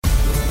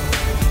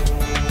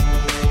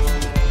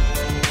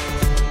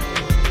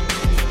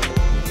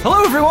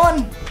Hello,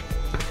 everyone!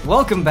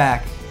 Welcome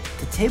back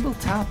to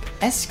Tabletop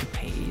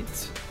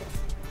Escapades.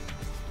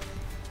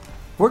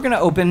 We're going to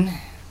open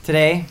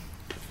today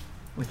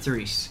with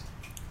Therese,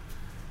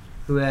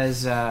 who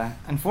has,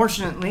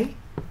 unfortunately,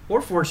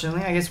 or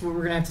fortunately, I guess we're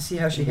going to have to see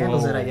how she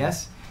handles it, I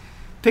guess,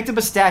 picked up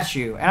a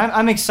statue. And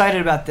I'm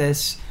excited about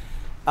this.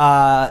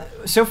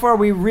 So far,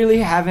 we really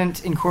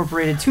haven't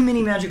incorporated too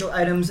many magical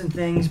items and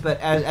things, but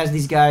as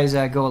these guys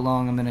go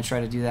along, I'm going to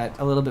try to do that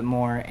a little bit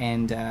more.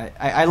 And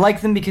I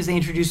like them because they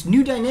introduce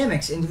new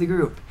dynamics into the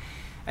group.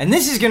 And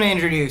this is going to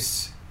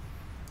introduce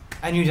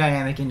a new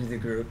dynamic into the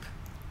group.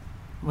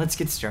 Let's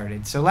get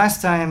started. So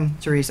last time,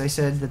 Therese, I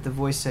said that the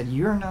voice said,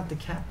 "You're not the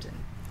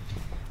captain."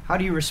 How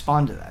do you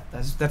respond to that?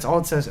 That's all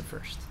it says at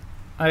first.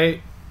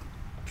 I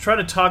try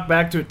to talk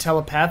back to it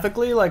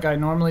telepathically like I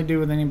normally do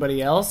with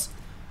anybody else.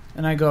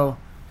 And I go,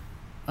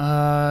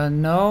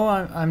 no,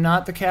 I'm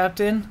not the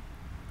captain.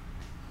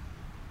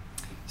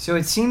 So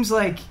it seems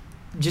like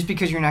just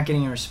because you're not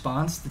getting a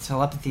response, the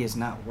telepathy is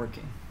not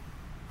working.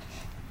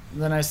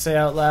 Then I say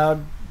out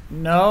loud,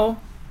 no,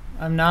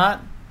 I'm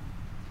not.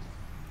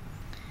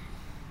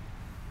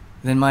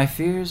 Then my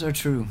fears are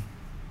true.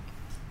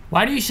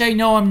 Why do you say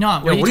no, I'm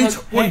not? Yeah, what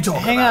are you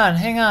talking hang about?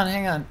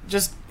 Hang on.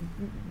 Just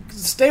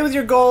stay with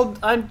your gold.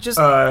 I'm just...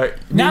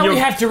 Now we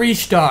have to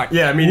restart.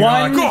 Yeah, I mean,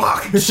 One, you're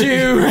like,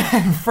 2,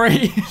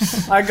 3.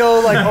 I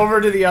go like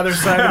over to the other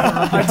side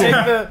of the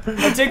room.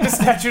 I take the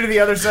statue to the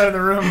other side of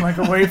the room, like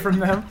away from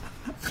them.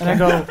 And I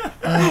go,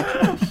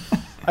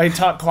 I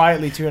talk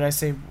quietly to it. I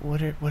say,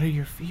 what are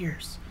your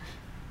fears?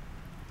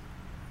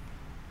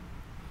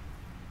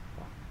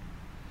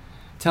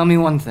 Tell me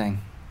one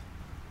thing.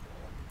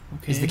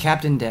 Okay. Is the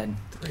captain dead?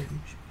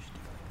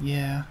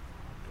 Yeah.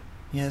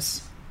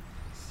 Yes.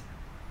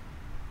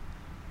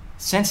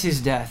 Since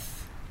his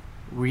death,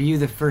 were you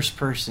the first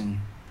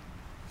person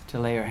to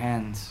lay your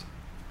hands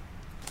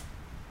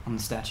on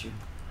the statue?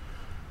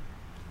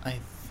 I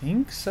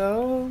think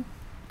so.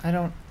 I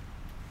don't...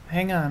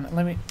 Hang on.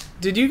 Let me...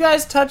 Did you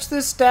guys touch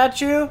this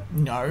statue?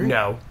 No.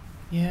 no.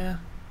 Yeah.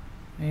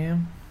 I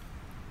am.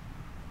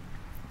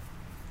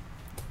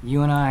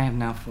 You and I have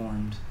now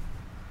formed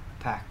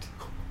a pact.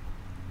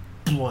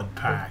 Blood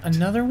pact.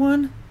 Another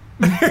one?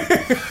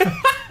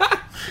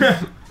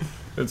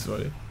 That's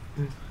funny.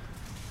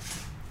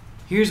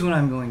 Here's what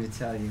I'm going to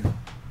tell you.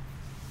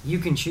 You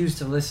can choose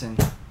to listen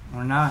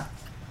or not.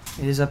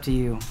 It is up to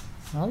you.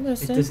 I'll It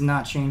listen. does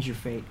not change your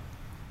fate.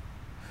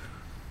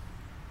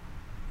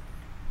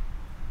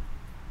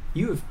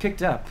 You have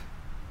picked up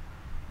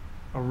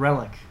a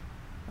relic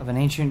of an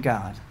ancient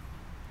god.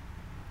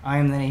 I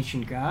am that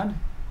ancient god.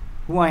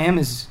 Who I am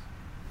is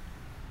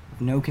of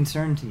no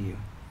concern to you.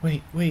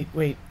 Wait.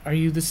 Are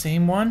you the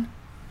same one?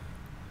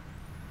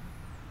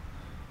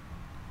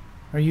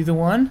 Are you the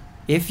one?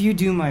 If you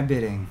do my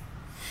bidding,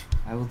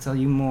 I will tell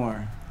you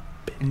more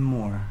and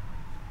more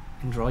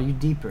and draw you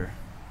deeper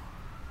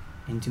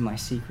into my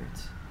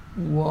secrets.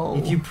 Whoa.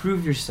 If you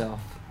prove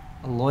yourself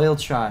a loyal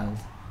child,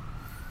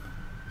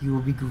 you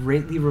will be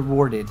greatly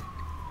rewarded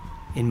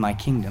in my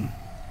kingdom.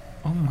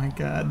 Oh my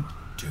god.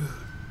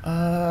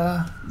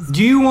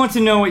 Do you want to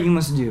know what you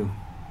must do?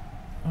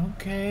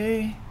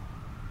 Okay.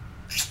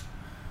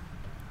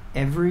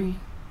 Every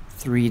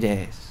 3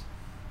 days,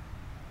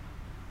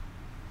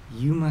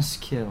 you must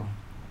kill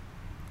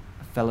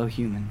a fellow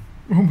human.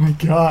 Oh my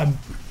god.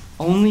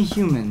 Only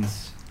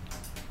humans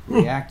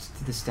react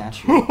to the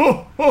statue.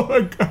 Oh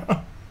my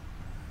god.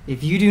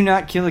 If you do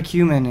not kill a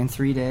human in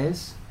 3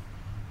 days,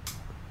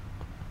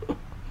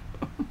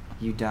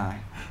 you die.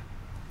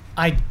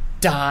 I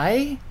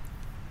die?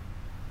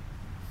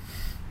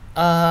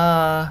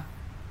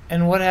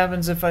 And what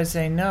happens if I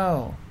say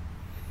no?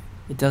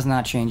 It does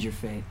not change your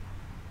fate.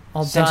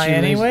 I'll Since die you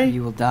live, anyway?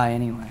 you will die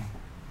anyway.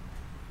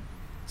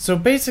 So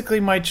basically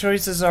my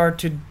choices are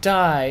to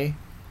die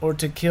or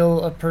to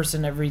kill a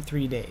person every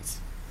 3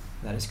 days.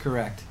 That is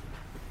correct.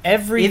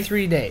 Every If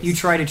 3 days. You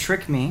try to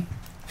trick me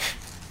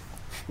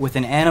with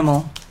an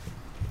animal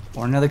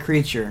or another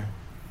creature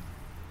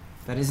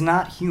that is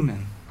not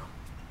human,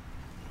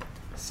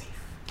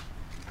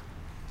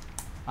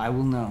 I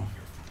will know.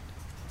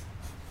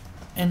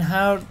 And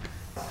how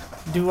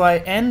do I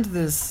end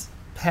this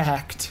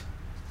pact?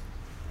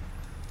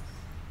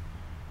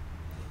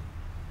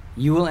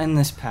 You will end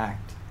this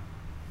pact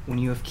when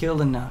you have killed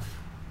enough,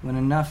 when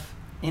enough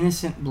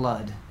innocent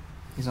blood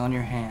is on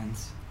your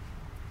hands,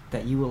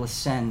 that you will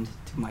ascend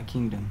to my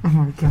kingdom. Oh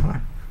my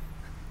god.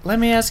 Let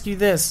me ask you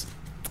this.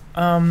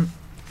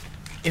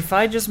 If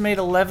I just made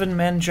 11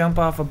 men jump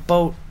off a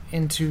boat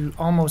into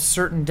almost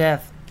certain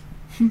death,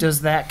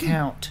 does that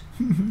count?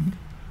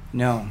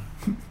 No.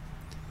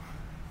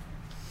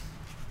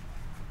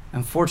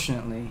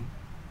 Unfortunately,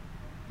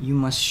 you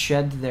must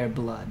shed their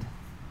blood.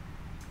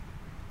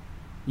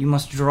 You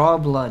must draw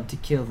blood to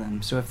kill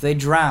them. So if they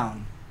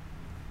drown,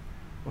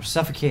 or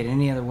suffocate in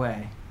any other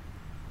way,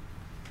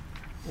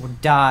 or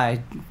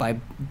die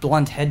by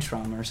blunt head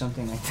trauma or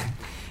something like that,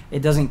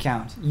 it doesn't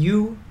count.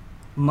 You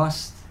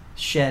must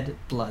shed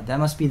blood. That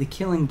must be the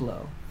killing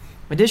blow.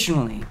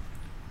 Additionally,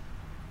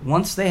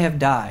 once they have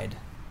died,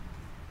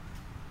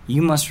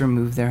 You must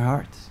remove their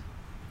hearts.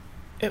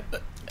 Glad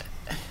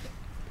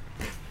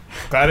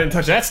I didn't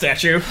touch that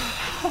statue.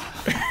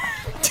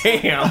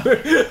 Damn.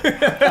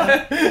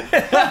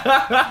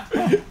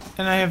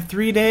 And I have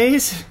 3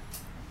 days?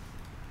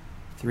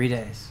 3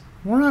 days.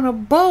 We're on a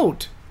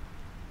boat.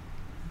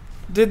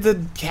 Did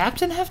the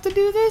captain have to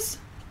do this?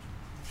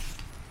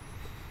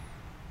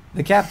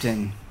 The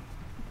captain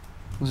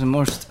was a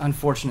most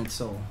unfortunate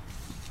soul.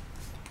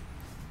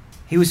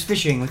 He was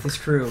fishing with his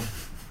crew,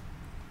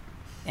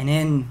 and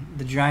in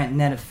the giant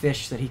net of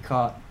fish that he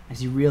caught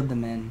as he reeled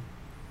them in,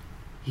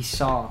 he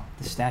saw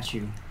the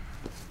statue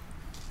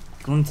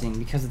glinting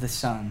because of the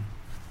sun.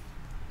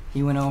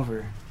 He went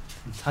over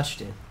and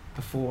touched it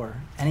before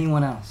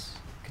anyone else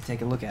could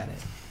take a look at it.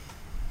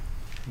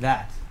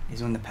 That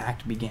is when the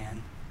pact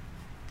began.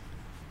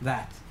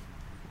 That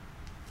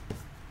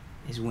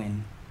is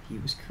when he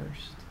was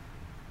cursed.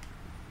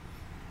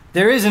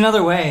 There is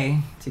another way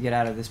to get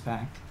out of this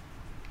pact.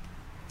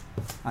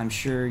 I'm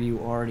sure you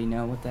already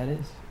know what that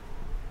is.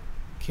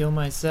 Kill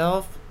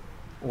myself?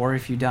 Or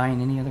if you die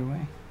in any other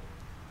way.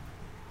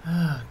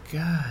 Oh,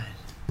 God.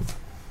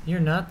 You're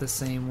not the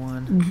same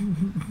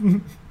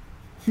one.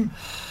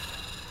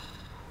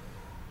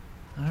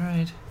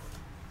 Alright.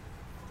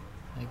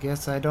 I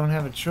guess I don't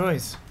have a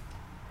choice.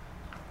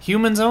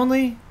 Humans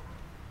only?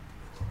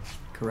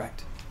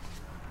 Correct.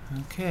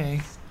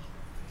 Okay.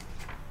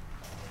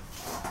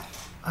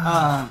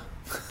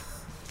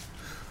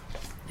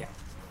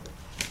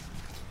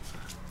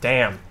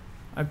 Damn.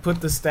 I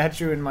put the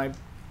statue in my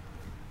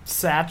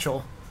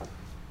satchel.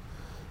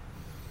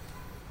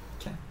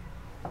 Okay.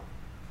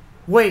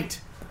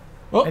 Wait.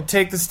 Oh. I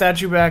take the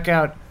statue back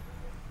out.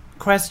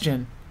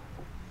 Question.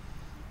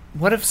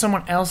 What if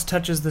someone else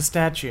touches the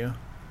statue?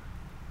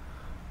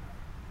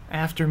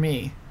 After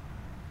me.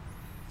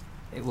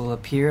 It will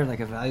appear like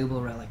a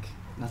valuable relic.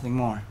 Nothing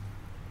more.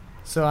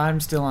 So I'm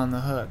still on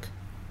the hook.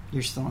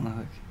 You're still on the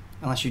hook.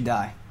 Unless you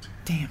die.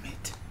 Damn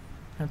it.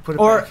 I put it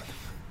Or, back.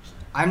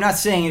 I'm not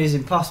saying it is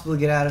impossible to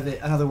get out of it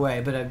another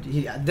way, but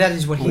that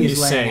is what What he he's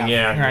is laying saying, out.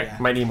 yeah. for you, Right.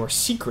 Might need more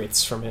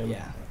secrets from him.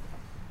 Yeah.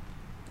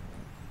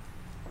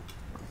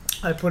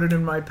 I put it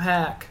in my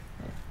pack.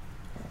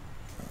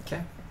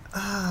 Okay.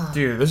 Oh,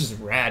 Dude, this is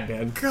rad,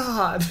 man.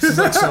 God. This is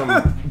like some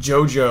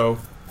JoJo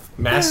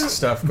mask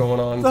stuff going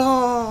on.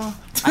 Oh.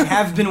 I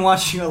have been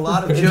watching a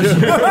lot of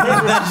JoJo.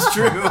 That is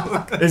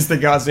true. It's the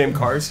goddamn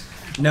cars.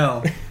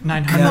 No.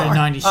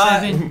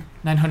 997,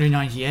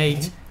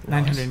 998,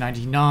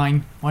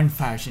 999,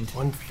 1000.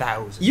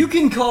 1,000. You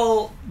can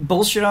call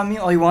bullshit on me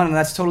all you want, and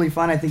that's totally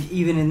fine. I think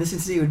even in this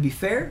instance it would be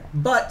fair.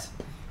 But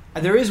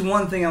there is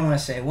one thing I want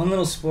to say. One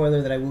little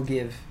spoiler that I will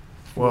give.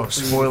 Whoa, for you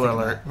to spoiler think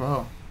alert. about.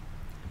 Whoa.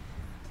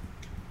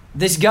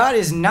 This god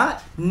is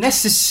not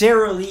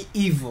necessarily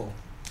evil.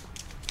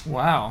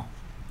 Wow.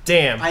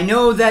 Damn. I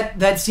know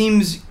that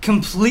seems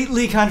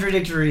completely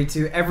contradictory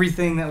to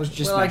everything that was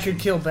just Well, I mentioned.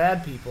 could kill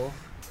bad people.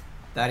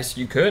 That is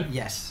You could.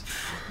 yes.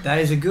 That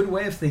is a good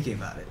way of thinking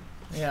about it.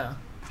 Yeah.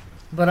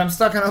 But I'm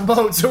stuck on a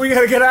boat, so we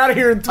gotta get out of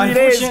here in 3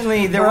 days.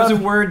 Unfortunately, there was a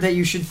word that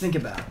you should think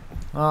about.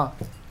 Oh.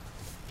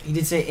 He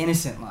did say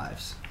innocent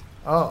lives.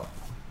 Oh.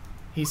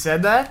 He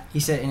said that? He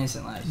said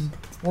innocent lives.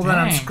 Well, then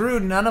I'm Dang.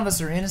 screwed. None of us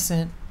are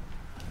innocent.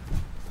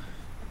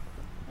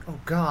 Oh,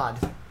 God.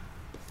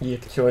 Do You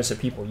have to kill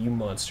innocent people, you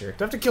monster.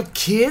 I have to kill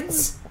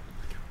kids?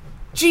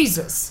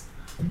 Jesus.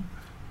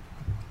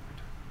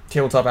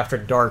 Tabletop After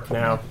Dark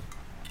now.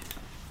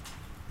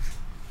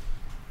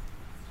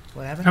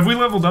 What happened? Have we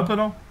leveled up at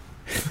all?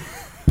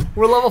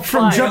 We're level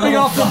 5. jumping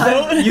off the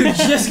boat? You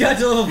just got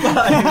to level 5.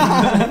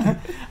 I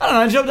don't know,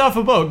 I jumped off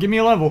a boat. Give me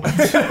a level.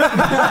 Side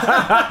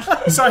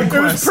quest.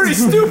 It was pretty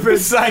stupid.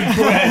 Side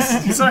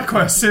quest. Side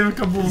quest. Save a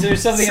couple. Is there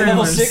something at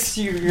level sailors. 6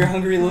 you're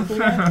hungry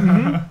looking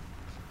at?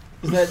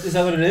 Is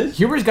that what it is?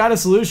 Huber's got a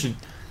solution.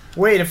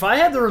 Wait, if I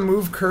had the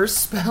remove curse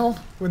spell,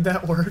 would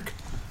that work?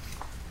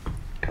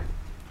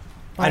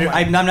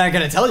 I'm not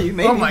going to tell you.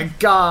 Maybe. Oh my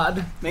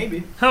God.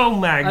 Maybe. Oh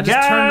my I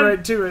just turned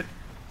right to it.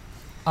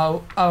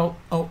 Oh.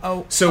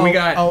 So we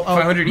got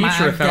 500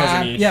 each or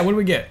 1,000 each? Yeah, what do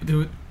we get?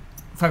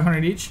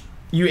 500 each?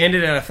 You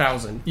ended at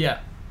 1,000. Yeah.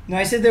 No,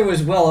 I said there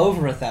was well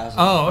over 1,000.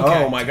 Oh,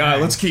 okay. Oh my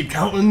god, let's keep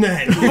counting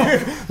then.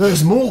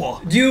 There's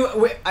more. Do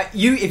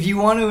you if you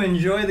want to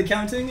enjoy the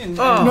counting and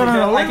Oh.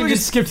 No, I can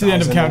just skip to the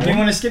end of you counting.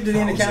 want to skip to the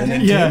end of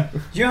counting? Yeah. Do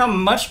you know how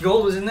much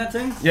gold was in that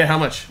thing? Yeah, how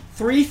much?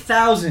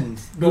 3,000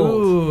 gold.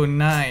 Ooh,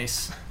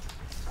 nice.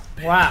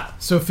 Wow.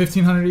 So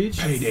 1,500 each?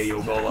 Payday,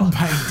 you dollar.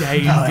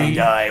 Payday.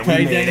 Payday, we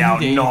Payday made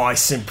out indeed.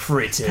 nice and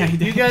pretty.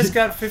 You guys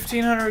got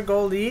 1,500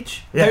 gold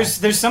each? Yeah.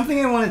 There's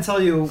something I want to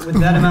tell you with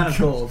that amount of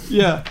gold.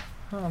 Yeah.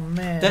 Oh,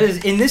 man. That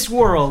is in this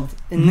world,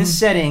 in this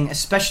setting,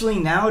 especially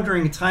now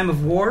during a time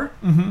of war.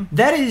 Mm-hmm.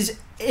 That is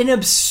an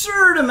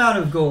absurd amount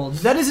of gold.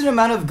 That is an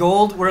amount of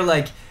gold where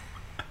like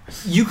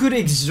you could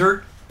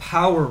exert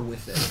power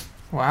with it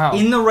Wow.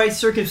 in the right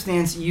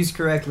circumstance, used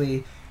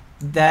correctly.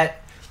 But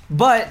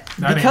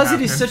That ain't because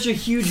it is happening. such a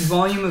huge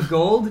volume of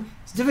gold,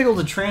 it's difficult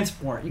to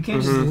transport. You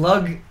can't just Mhm.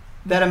 lug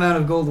that amount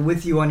of gold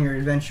with you on your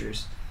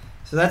adventures.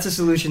 So that's a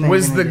solution. That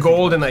Was you're the gonna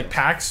gold in like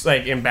packs,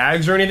 like in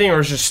bags or anything, or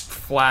was it just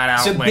flat out?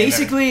 So laying there?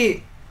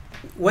 basically,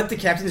 what the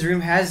captain's room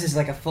has is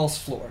like a false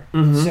floor.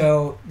 Mhm.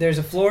 So there's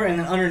a floor, and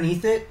then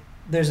underneath it,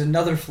 there's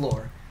another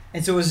floor.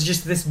 And so it was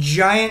just this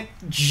giant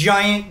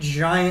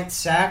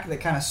sack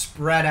that kind of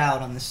spread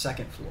out on the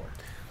second floor.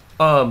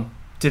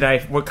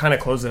 What kind of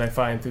clothes did I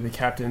find through the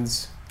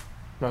captain's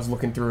when I was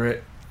looking through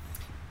it?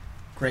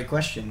 Great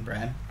question,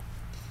 Brad.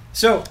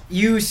 So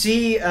you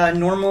see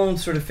normal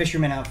sort of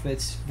fisherman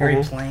outfits, very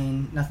Mhm.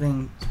 plain,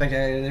 nothing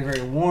spectacular. They're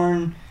very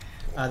worn.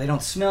 They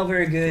don't smell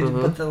very good.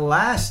 Mhm. But the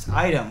last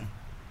item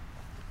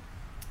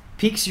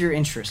piques your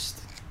interest.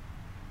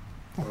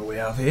 What do we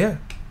have here?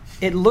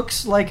 It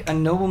looks like a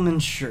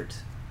nobleman's shirt.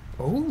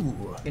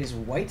 Oh. It is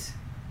white.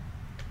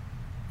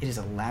 It is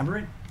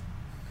elaborate.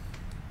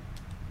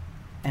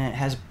 And it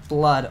has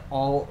blood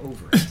all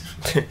over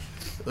it.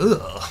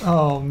 Ugh.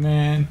 Oh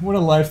man, what a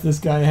life this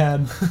guy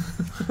had.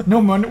 No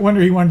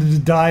wonder he wanted to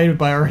die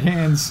by our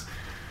hands.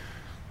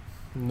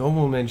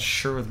 Nobleman's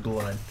shirt with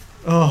blood.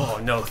 Oh,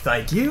 Oh no,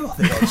 thank you. I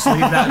think I'll just leave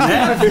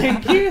that there.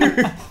 Thank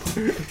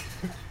you.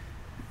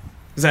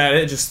 Is that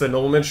it? Just the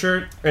nobleman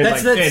shirt and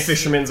and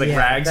fisherman's like yeah,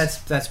 rags.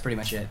 That's pretty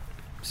much it.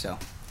 So,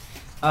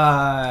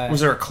 Was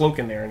there a cloak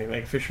in there? Any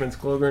like fisherman's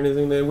cloak or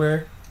anything they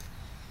wear?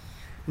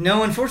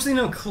 no, unfortunately,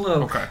 no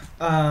cloak. Okay.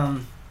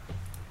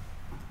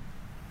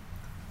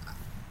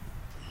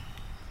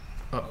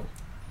 Uh-oh.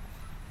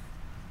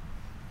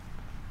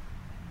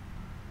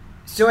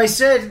 So I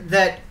said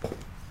that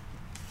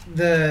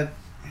the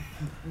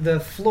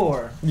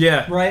floor,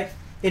 Yeah. right?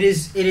 It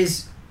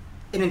is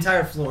an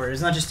entire floor. It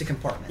is not just a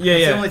compartment. Yeah,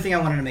 That's yeah. the only thing I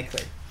wanted to make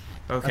clear.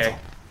 That's Okay. all.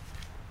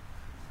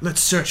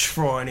 Let's search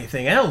for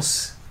anything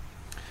else.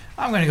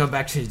 I'm gonna go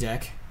back to the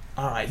deck.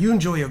 Alright, you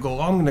enjoy your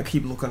gold. I'm gonna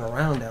keep looking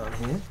around down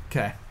here.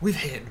 Okay. We've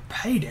hit and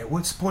paid it.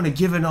 What's the point of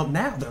giving up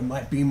now? There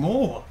might be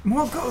more.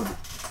 More gold.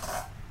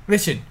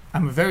 Listen,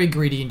 I'm a very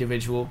greedy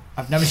individual.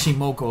 I've never seen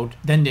more gold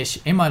than this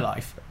in my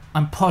life.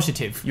 I'm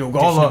positive. You're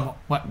there's gonna- no more-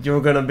 What?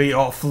 You're gonna be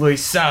awfully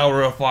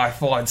sour if I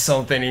find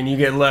something and you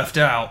get left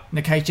out.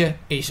 Nakaja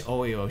is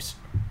all yours.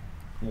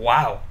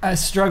 Wow. I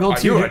struggle Are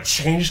to you a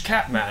changed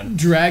cat man?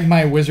 drag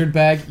my wizard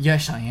bag.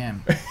 Yes, I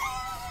am.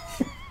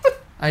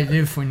 I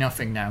live for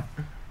nothing now.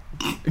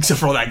 Except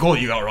for all that gold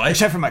you got, right?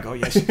 Except for my gold,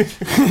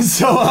 yes.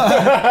 So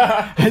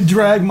I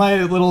drag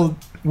my little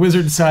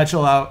wizard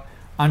satchel out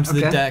onto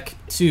the Okay. deck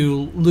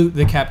to loot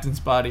the captain's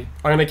body.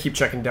 I'm gonna keep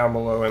checking down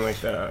below and like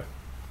the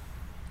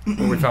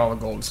where we found all the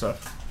gold and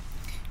stuff.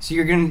 So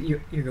you're going to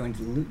loot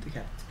the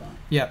captain's body.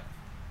 Yep.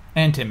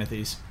 And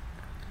Timothy's.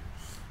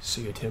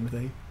 See you,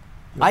 Timothy.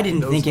 I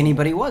didn't think any.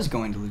 anybody was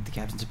going to loot the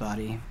captain's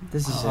body.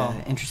 This is Oh.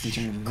 an interesting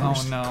turn of Oh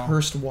events. no.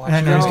 Cursed watch. I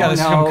know he's got a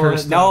scum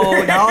curse.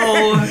 no.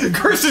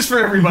 Curses for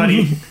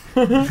everybody.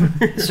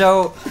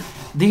 So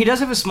he does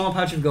have a small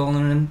pouch of gold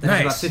in him. That has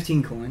Nice. about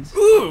 15 coins.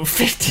 Ooh,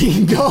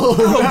 15 gold.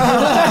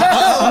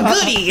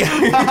 Goody!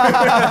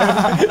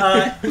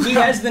 He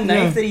has the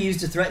knife that he used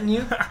to threaten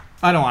you.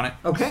 I don't want it.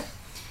 Okay.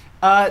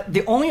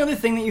 The only other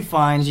thing that you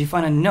find is you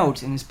find a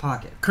note in his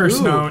pocket. Curse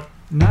Ooh. note.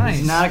 Nice.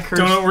 It's not a curse.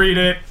 Don't read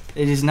it.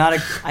 It is not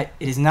a.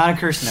 It is not a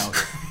curse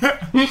note.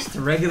 It's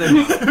a regular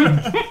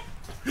note.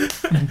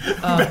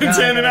 It's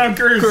handing out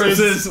curses.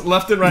 Curses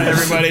left and right,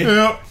 everybody.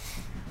 Yep.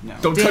 No.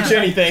 Don't touch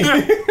anything.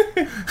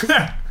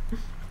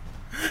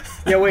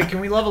 Yeah, wait, can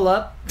we level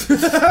up?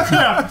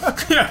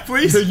 Yeah,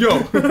 please. Yo.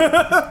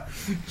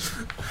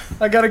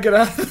 I gotta get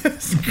out of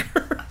this.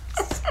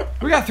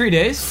 We got 3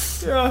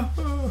 days. Yeah,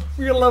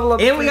 we gotta level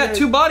up. And we got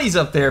 2 bodies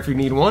up there if you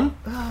need one.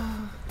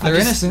 They're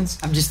innocents.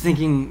 I'm just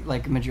thinking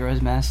like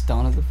Majora's Mask,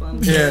 Dawn of the Fun.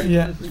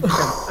 Yeah.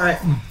 All right.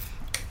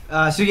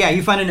 So yeah,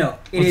 you find a note.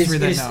 It Let's is. read It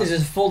that is, note. it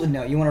is a folded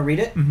note. You want to read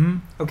it? Mm-hmm.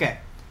 Okay.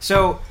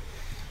 So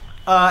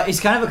it's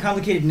kind of a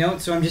complicated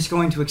note, so I'm just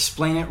going to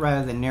explain it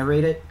rather than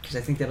narrate it because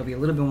I think that'll be a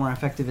little bit more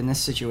effective in this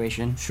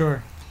situation.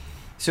 Sure.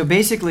 So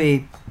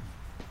basically,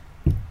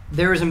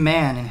 there is a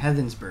man in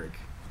Heathensburg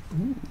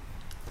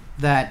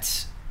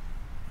that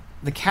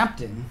the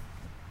captain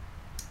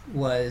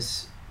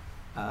was.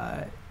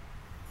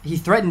 He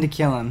threatened to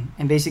kill him,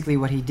 and basically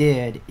what he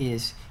did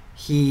is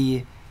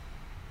he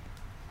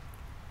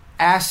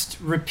asked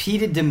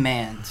repeated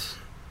demands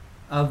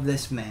of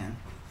this man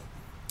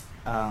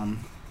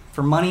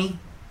for money,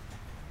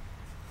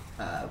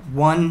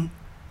 one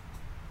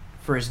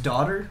for his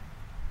daughter,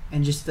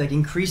 and just like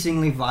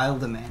increasingly vile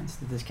demands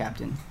that this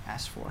captain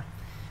asked for.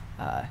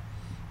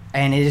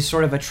 And it is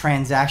sort of a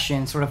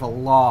transaction, sort of a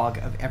log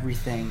of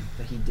everything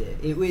that he did.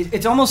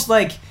 It's almost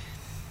like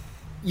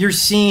you're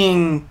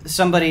seeing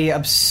somebody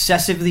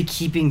obsessively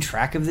keeping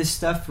track of this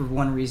stuff for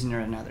one reason or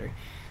another.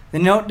 The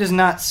note does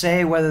not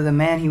say whether the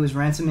man he was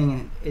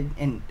ransoming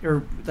and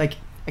or like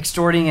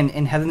extorting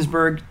in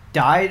Heathensburg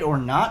died or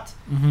not.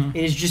 Mm-hmm.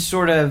 It is just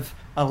sort of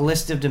a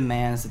list of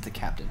demands that the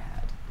captain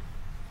had.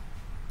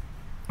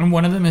 And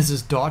one of them is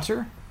his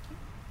daughter.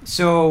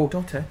 So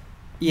Don't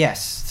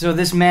yes, so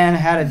this man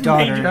had a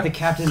daughter. Major. The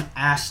captain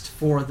asked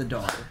for the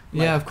daughter.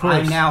 Yeah, Like, of course.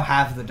 I now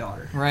have the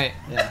daughter. Right.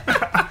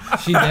 Yeah,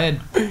 She dead.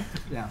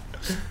 yeah.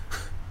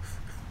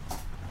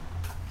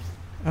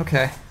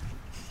 Okay.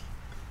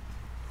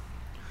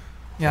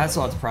 Yeah, that's a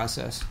lot to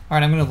process. All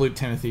right, I'm gonna loot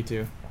Timothy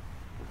too.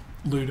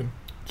 Loot him.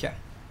 'Kay.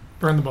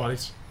 Burn the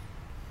bodies.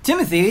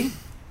 Timothy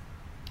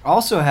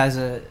also has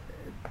a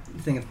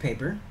thing of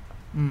paper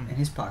Mm. in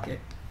his pocket.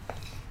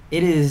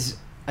 It is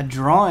a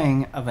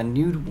drawing of a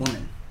nude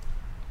woman.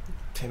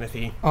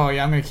 Timothy. Oh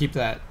yeah, I'm gonna keep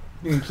that.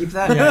 You can keep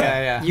that?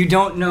 Yeah. You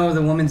don't know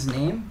the woman's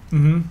name,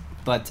 Mm-hmm.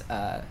 but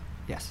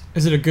yes.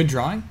 Is it a good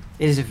drawing?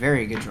 It is a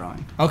very good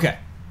drawing. Okay.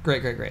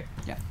 Great.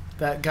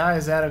 That guy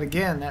is at it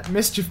again. That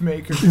mischief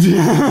maker. Are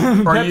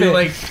you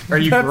Pepe. are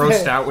you Pepe.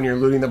 grossed out when you're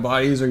looting the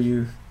bodies? Are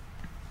you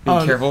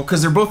being careful?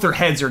 Because their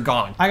heads are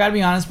gone. I gotta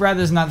be honest, Brad.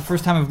 This is not the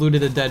first time I've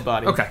looted a dead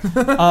body. Okay.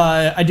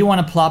 I do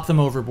want to plop them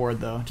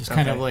overboard though. Just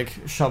kind of Okay. like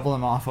shovel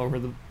them off over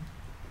the.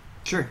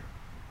 Sure.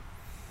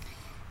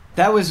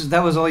 That was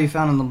all you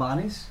found in the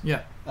bodies? Yeah.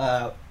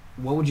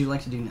 What would you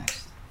like to do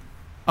next?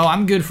 Oh,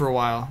 I'm good for a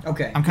while.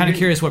 Okay. I'm kind of You-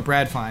 curious what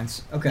Brad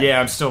finds. Okay. Yeah,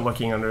 I'm still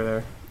looking under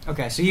there.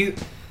 Okay.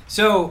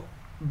 So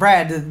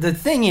Brad, the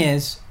thing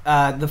is,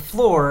 the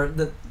floor,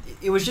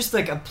 it was just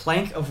like a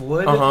plank of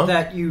wood Uh-huh.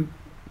 that you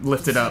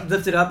Lift it up.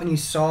 lifted up, and you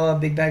saw a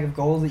big bag of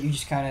gold that you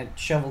just kind of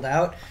shoveled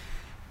out.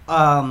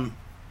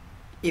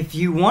 If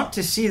you want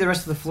to see the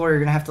rest of the floor, you're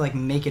gonna have to like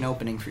make an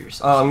opening for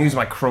yourself. I'm gonna use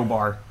my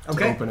crowbar to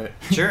Okay. open it.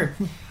 Sure.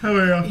 Hell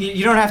yeah.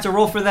 You don't have to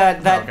roll for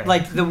that. That Okay.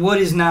 like the wood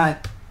is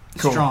not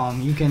Cool.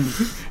 strong. You can.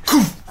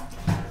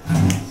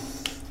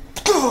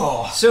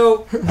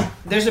 So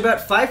there's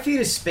about 5 feet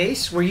of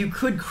space where you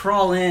could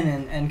crawl in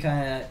and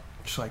kind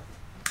Just like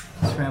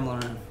of scramble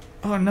around.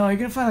 Oh no, you're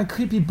gonna find like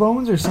creepy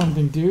bones or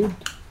something, dude.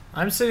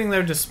 I'm sitting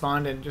there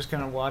despondent, just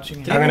kind of watching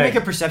Can him. I'm you gonna- make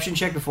a perception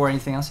check before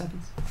anything else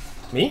happens?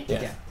 me?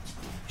 Yeah.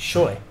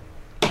 Sure.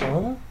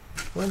 20.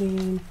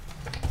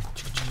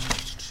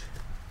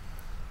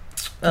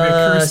 be a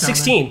curse down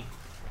 16.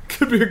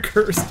 Could be a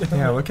curse.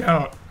 Yeah, look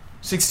out.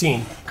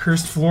 16.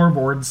 Cursed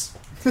floorboards.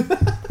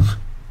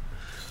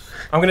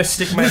 I'm gonna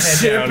stick my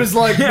head down.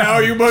 like, now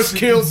you must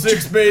kill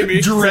 6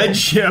 babies. Dread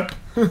ship.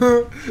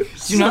 Do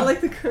you not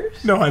like the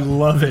curse? No, I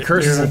love it.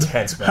 Curse is dude.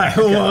 intense, man. I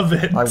love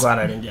it. I'm glad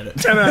I didn't get it.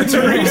 10 out of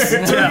 10.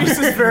 Therese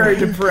is very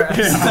depressed.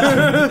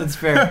 That's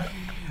fair.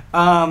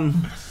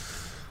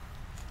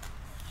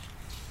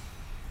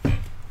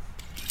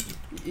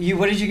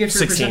 What did you get for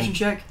a 16. perception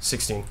check?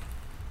 16.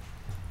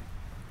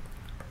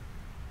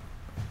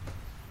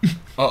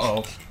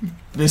 Uh-oh.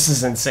 This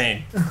is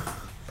insane.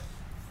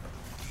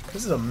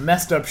 This is a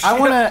messed up shit. I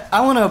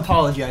wanna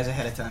apologize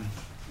ahead of time.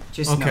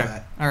 Just know Okay.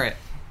 that. All right.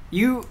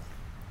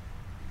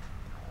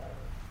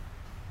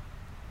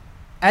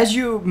 As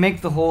you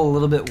make the hole a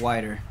little bit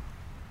wider,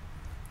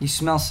 you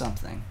smell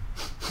something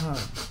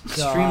Oh,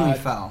 extremely God.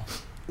 foul.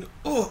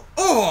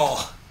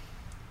 Oh!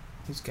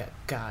 He's got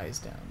guys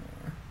down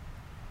there.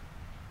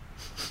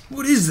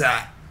 What is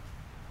that?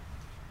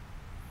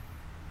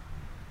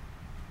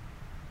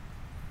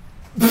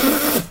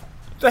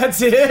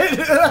 That's it?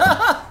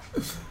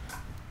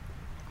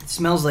 It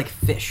smells like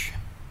fish.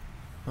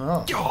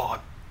 Oh. God.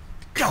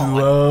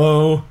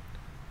 Whoa.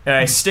 And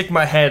I stick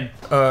my head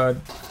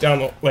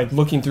down, like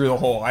looking through the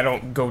hole. I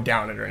don't go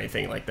down it or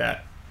anything like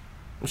that.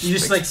 You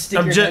just like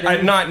stick your head in?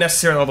 I'm not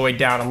necessarily all the way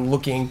down. I'm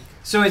looking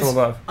So it's from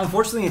above.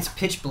 unfortunately it's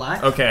pitch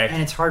black. Okay.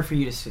 And it's hard for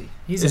you to see.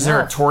 He's Is an there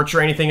a elf. torch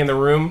or anything in the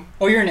room?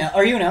 Oh, you're an elf.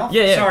 Are you an elf?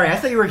 Yeah, yeah. Sorry, I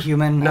thought you were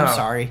human. No. I'm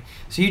sorry.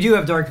 So you do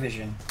have dark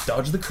vision.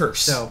 Dodge the curse.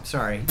 So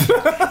sorry.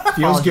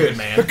 feels good,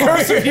 man.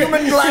 Curse of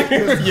human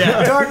blackness.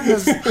 Yeah.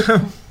 Darkness.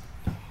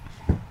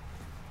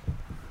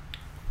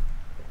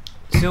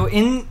 So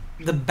in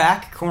the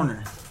back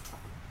corner,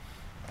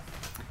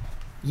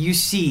 you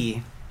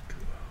see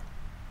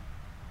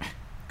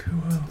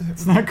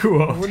It's not cool.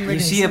 Wouldn't make you any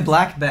see a sense.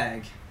 black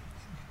bag.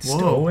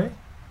 Stowaway?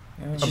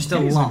 Yeah. It's just a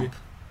lump,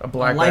 A a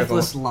black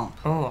lifeless lump,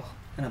 Oh.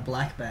 in a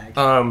black bag.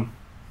 Oh.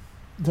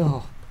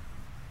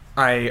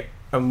 I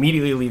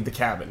immediately leave the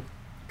cabin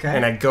Okay.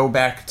 and I go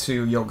back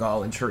to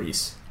Yogal and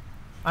Therese.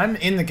 I'm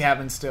in the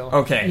cabin still.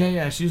 Okay.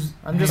 Yeah. She's.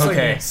 I'm just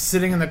Okay. like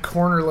sitting in the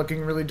corner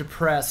looking really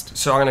depressed.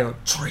 So I'm gonna go,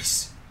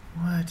 Therese,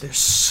 What? there's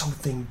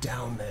something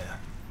down there.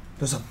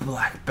 There's a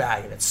black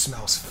bag and it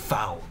smells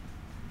foul.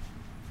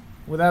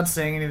 Without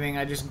saying anything,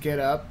 I just get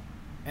up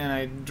and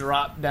I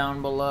drop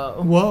down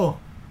below. Whoa.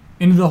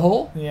 Into the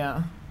hole?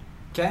 Yeah.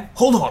 Okay.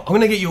 Hold on, I'm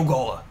gonna get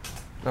Yogola.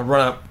 I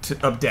run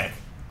up deck.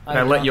 And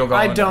I let Yogola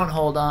I know. don't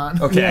hold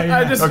on. Okay. Yeah, yeah.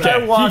 I just Okay.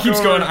 I walk He keeps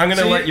over. going. I'm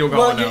gonna let Yogola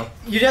well, know.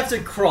 you'd have to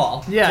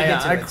crawl. Yeah, to yeah,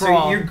 get to I it.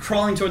 crawl. So you're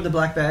crawling toward the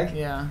black bag.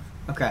 Yeah.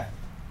 Okay.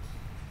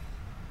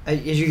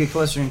 As you get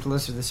closer and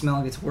closer, the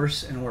smell gets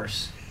worse and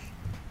worse.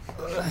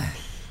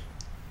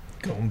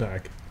 Going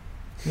back.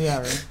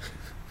 Yeah,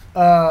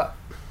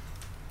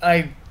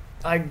 right.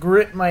 I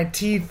grit my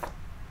teeth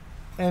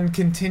and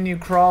continue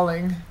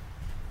crawling.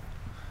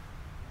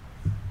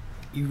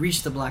 You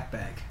reach the black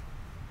bag.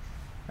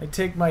 I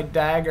take my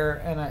dagger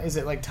and is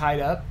it like tied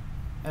up?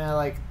 And I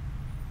like,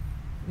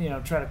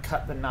 try to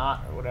cut the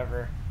knot or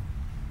whatever.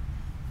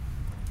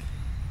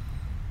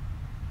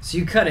 So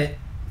you cut it.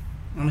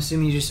 I'm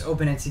assuming you just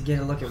open it to get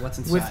a look at what's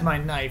inside. With my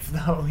knife,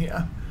 though,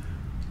 yeah.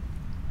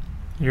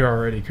 You're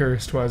already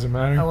cursed. Why does it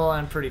matter? Oh, well,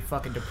 I'm pretty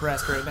fucking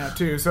depressed right now,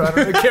 too, so I don't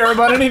really care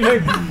about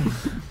anything.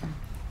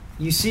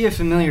 You see a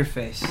familiar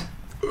face.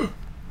 It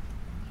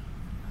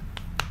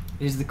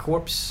is the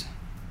corpse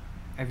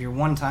of your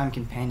one-time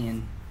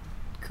companion,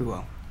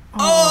 Kuo.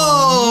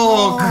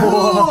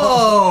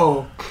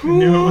 Oh, I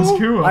knew it was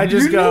cool. I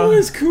just go.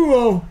 it's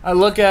cool. I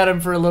look at him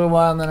for a little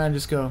while, and then I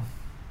just go,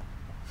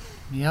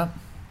 yep.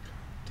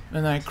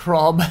 And then I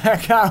crawl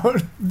back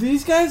out.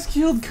 These guys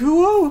killed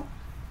Kuo?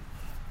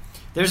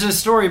 There's a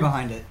story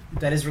behind it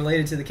that is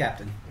related to the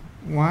captain.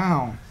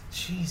 Wow.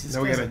 Jesus.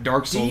 Now we guy's gotta a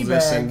Dark Souls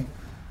this D-bag. and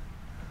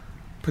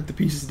put the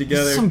pieces There's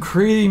together. some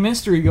crazy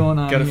mystery going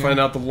on. Gotta here. find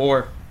out the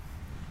lore.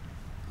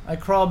 I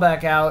crawl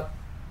back out.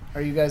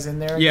 Are you guys in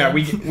there? Yeah,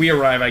 again? we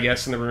arrive, I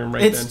guess, in the room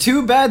right It's then.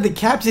 too bad the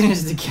captain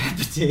is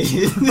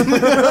decapitated.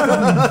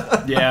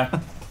 Yeah,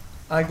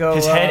 I go.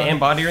 his head and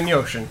body are in the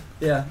ocean.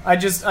 Yeah.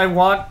 I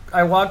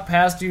walk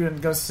past you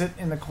and go sit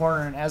in the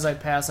corner, and as I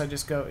pass, I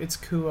just go, "It's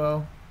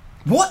Kuo,"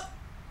 What?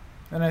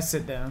 and I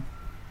sit down.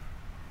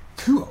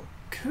 Kuo.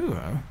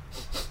 Kuo?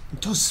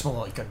 It does smell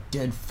like a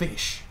dead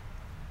fish.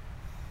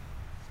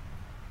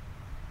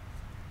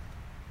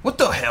 What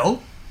the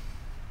hell?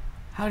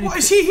 How did Why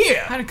is he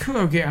here? How did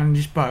Kuo get on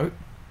this boat?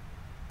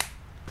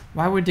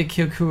 Why would they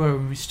kill Kuo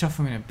and stuff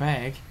him in a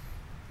bag?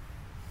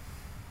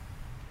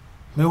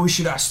 Maybe we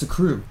should ask the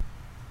crew.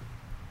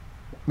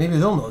 Maybe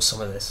they'll know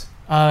some of this.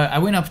 I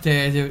went up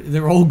there.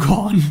 They're all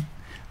gone.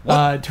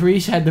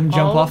 Therese had them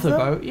jump All off of the them?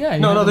 boat. Yeah.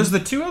 No, had them- there's the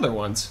two other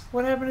ones.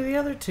 What happened to the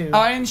other two? Oh,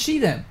 I didn't see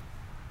them.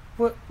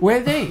 What? Where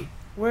are they?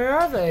 Where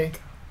are they?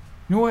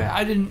 No,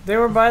 I didn't. They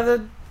were by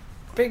the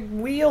big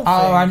wheel thing.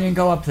 Oh, I didn't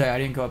go up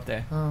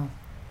there. Oh.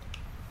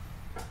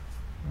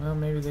 Well,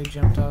 maybe they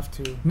jumped off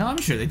too. No, I'm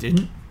sure they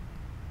didn't.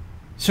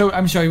 So,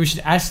 I'm sorry, we should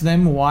ask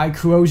them why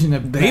Kuo's in the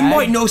bag? They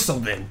might know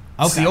something.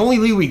 It's Okay. the only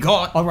lead we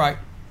got. Alright.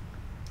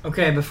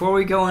 Okay, before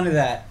we go into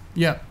that,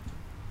 Yeah.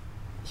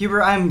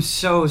 Huber, I'm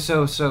so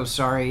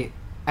sorry.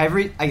 Now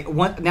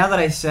that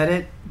I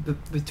said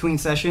it between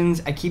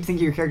sessions, I keep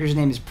thinking your character's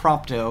name is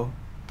Prompto,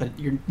 but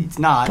it's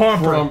not.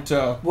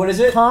 Prompto. What is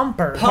it?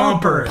 Pomper.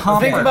 Pomper.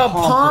 Think about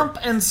Pomper. pomp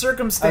and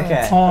circumstance.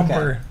 Okay.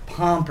 Pomper. Okay.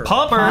 Pomper.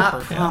 Pomper.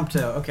 Not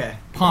Prompto. Okay.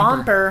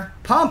 Pomper.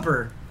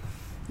 Pomper.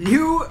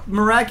 You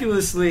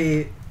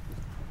miraculously,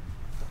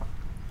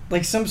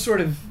 like some sort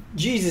of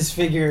Jesus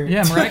figure,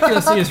 Yeah,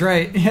 miraculously is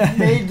right. Yeah.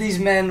 made these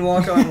men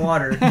walk on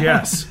water.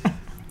 Yes.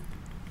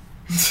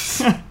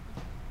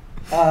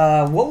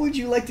 What would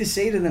you like to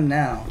say to them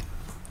now?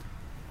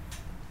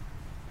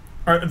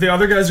 The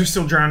other guys are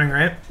still drowning,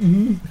 right?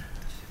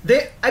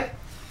 They're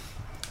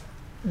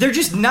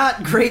just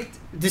not great.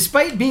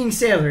 Despite being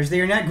sailors, they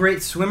are not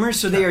great swimmers,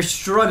 so they are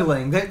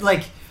struggling. They're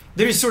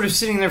just sort of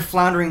sitting there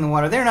floundering in the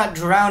water. They're not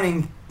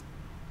drowning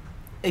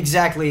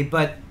exactly,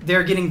 but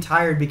they're getting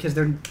tired because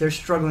they're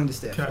struggling to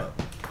stay afloat.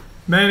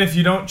 Men, if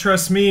you don't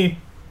trust me,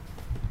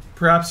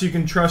 perhaps you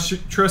can trust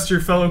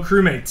your fellow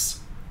crewmates.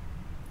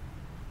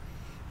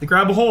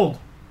 Grab a hold.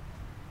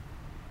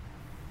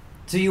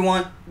 So you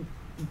want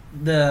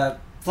the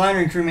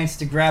floundering crewmates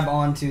to grab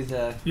onto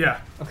the...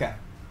 Yeah. Okay.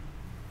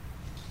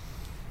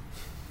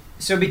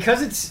 So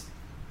because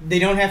they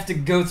don't have to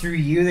go through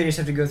you, they just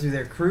have to go through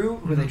their crew,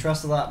 who they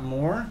trust a lot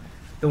more.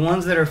 The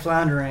ones that are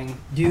floundering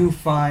do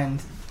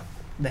find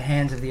the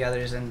hands of the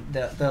others, and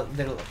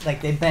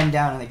they bend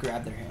down and they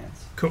grab their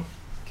hands. Cool.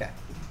 Okay.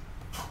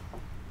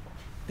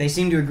 They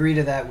seem to agree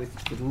to that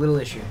with little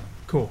issue.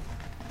 Cool.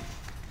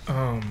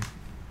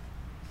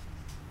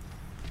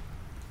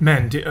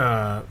 Men,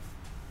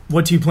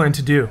 what do you plan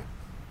to do?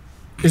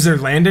 Is there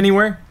land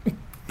anywhere?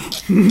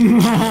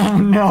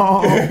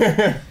 No.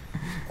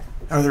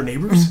 Are there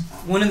neighbors?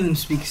 One of them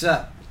speaks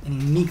up,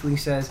 and he meekly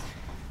says,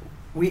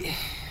 We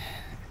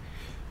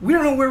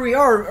don't know where we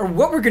are or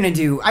what we're gonna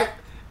do.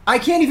 I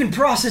can't even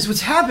process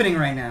what's happening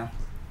right now.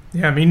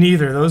 Yeah, me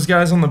neither. Those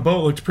guys on the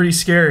boat looked pretty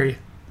scary.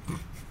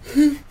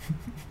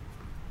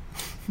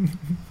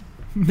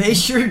 They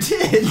sure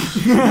did.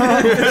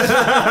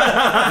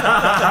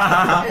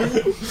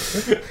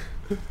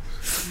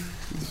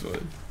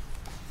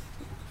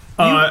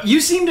 You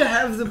seem to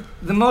have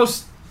the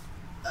most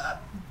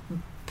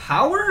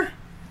power.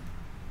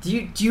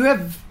 Do you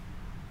have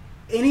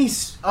any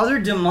other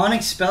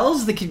demonic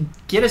spells that could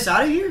get us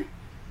out of here?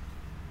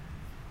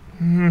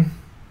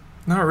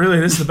 Not really.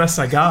 This is the best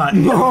I got.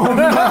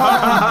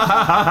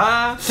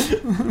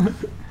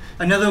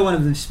 Another one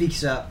of them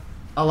speaks up,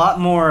 a lot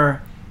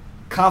more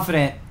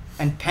confident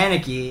and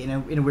panicky in a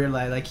weird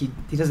way. Like he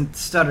doesn't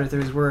stutter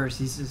through his words.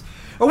 He says,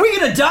 "Are we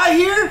gonna die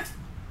here?"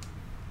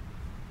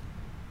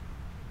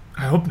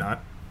 I hope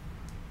not.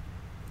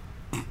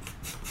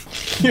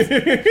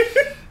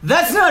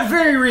 That's not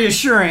very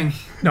reassuring.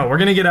 No, we're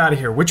gonna get out of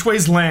here. Which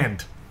way's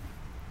land?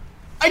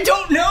 I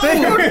don't know.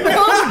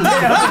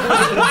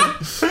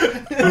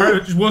 All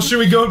right, well, should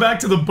we go back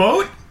to the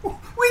boat?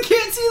 We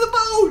can't see the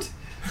boat.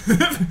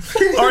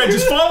 All right,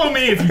 just follow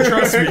me if you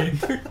trust me.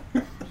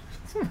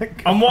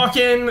 I'm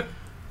walking.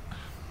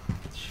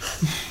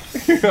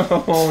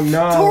 Oh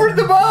no. Toward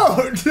the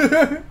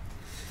boat.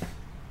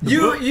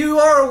 You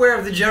are aware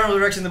of the general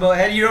direction the boat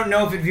headed. You don't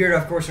know if it veered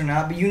off course or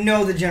not, but you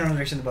know the general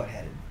direction the boat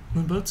headed.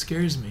 The boat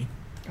scares me.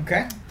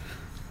 Okay.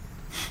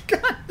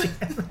 God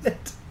damn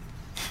it.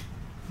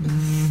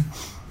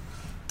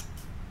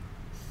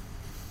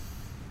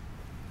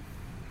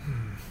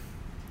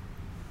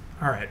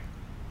 All right.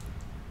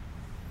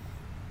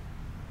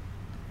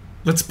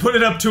 Let's put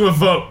it up to a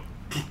vote.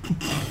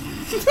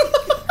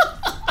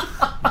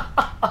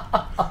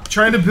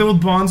 Trying to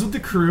build bonds with the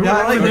crew. Yeah,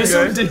 I like There's this.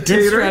 some Good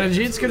dictator.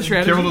 strategy. It's good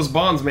strategy. Careful those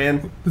bonds,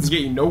 man. Let's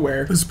get you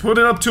nowhere. Let's put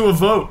it up to a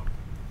vote.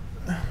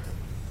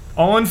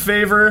 All in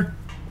favor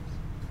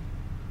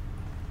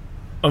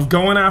of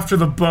going after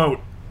the boat?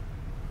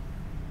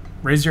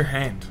 Raise your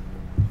hand.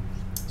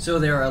 So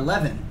there are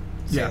 11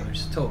 Yeah.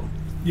 sailors total.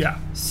 Yeah.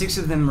 6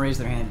 of them raise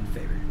their hand in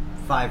favor.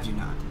 5 do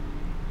not.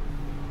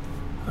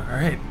 All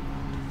right.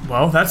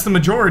 Well, that's the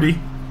majority.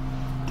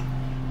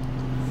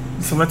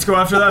 So let's go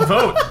after that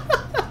vote.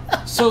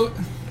 So,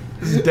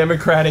 This is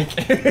democratic.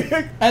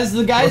 as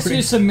the guys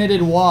who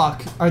submitted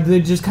walk, are they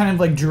just kind of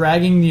like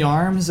dragging the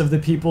arms of the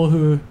people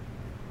who?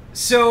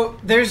 So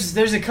there's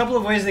a couple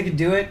of ways they could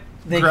do it.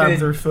 They Grab could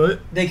their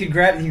foot. they could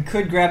grab you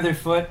could grab their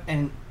foot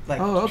and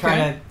like Oh, okay. try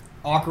to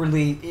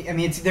awkwardly. I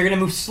mean, they're gonna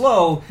move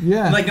slow.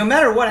 Yeah. Like no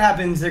matter what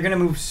happens, they're gonna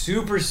move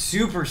super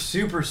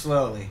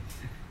slowly.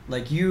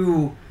 Like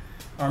you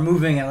are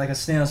moving at like a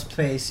snail's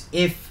pace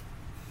if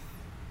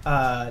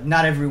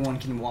not everyone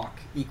can walk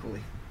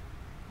equally.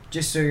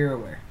 Just so you're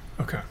aware.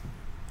 Okay.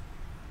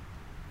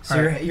 So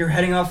Alright. you're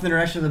heading off in the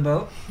direction of the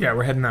boat. Yeah,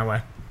 we're heading that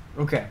way.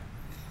 Okay.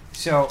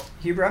 So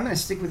Huber, I'm gonna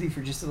stick with you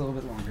for just a little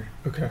bit longer.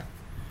 Okay.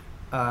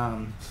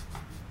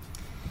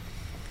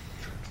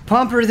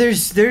 Pomper,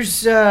 there's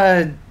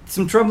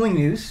some troubling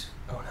news.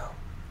 Oh no.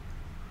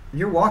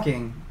 You're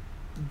walking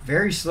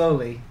very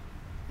slowly,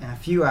 and a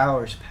few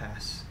hours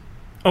pass.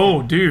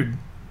 Oh, dude.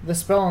 The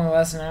spell only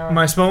lasts an hour.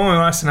 My spell only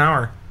lasts an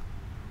hour.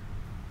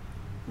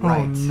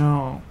 Right. Oh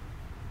no.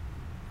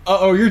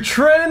 Uh-oh, you're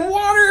treading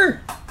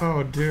water!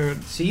 Oh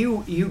dude. So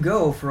you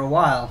go for a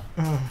while,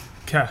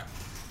 Okay.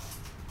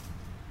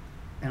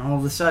 and all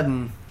of a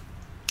sudden,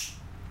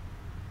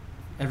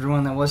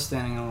 everyone that was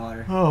standing in the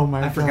water, Oh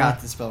my I god.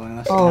 forgot the spell only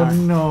lasted an Oh hour,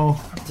 no.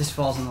 just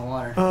falls in the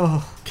water.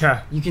 Oh. Okay.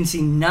 You can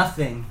see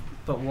nothing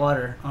but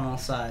water on all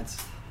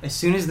sides. As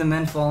soon as the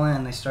men fall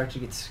in, they start to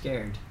get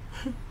scared.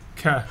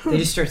 Okay. They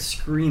just start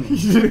screaming.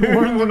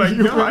 Oh my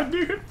god,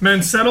 dude.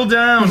 Man, settle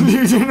down.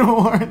 You didn't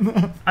warn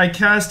them. I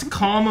cast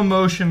calm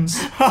emotions.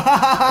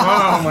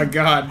 Oh my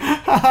god.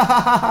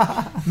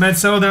 Man,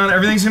 settle down.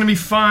 Everything's gonna be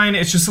fine.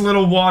 It's just a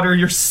little water.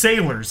 You're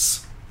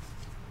sailors.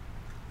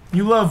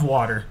 You love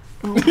water.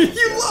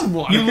 You love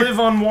water. You live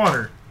on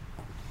water.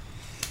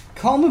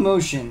 Calm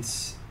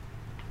emotions.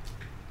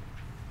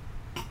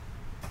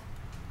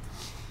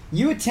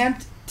 You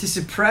attempt to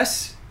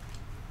suppress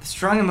the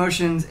strong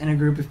emotions in a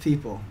group of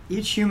people.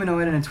 Each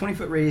humanoid in a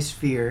 20-foot radius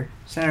sphere,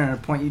 centered on a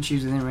point you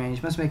choose within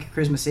range, must make a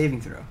charisma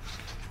saving throw.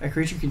 A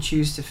creature can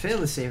choose to fail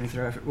the saving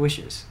throw if it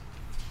wishes.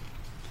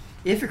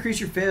 If a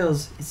creature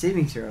fails its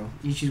saving throw,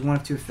 you choose one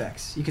of 2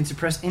 effects. You can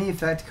suppress any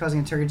effect causing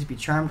a target to be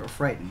charmed or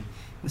frightened.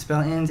 When the spell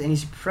ends, any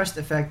suppressed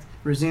effect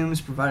resumes,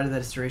 provided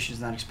that its duration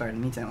is not expired in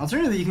the meantime.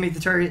 Alternatively, you can make the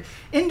target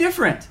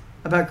indifferent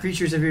about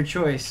creatures of your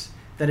choice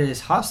that it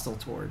is hostile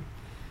toward.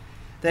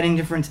 That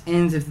indifference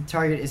ends if the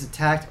target is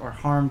attacked or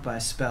harmed by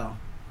a spell.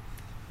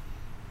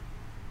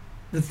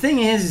 The thing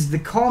is the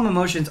calm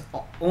emotions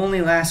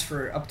only last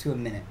for up to a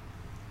minute.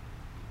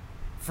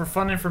 For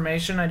fun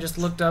information, I just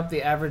looked up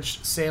the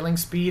average sailing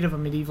speed of a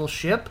medieval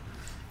ship,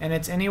 and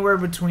it's anywhere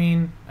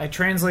between, I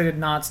translated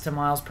knots to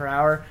miles per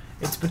hour,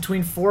 it's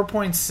between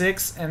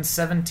 4.6 and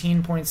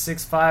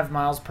 17.65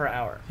 miles per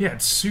hour. Yeah,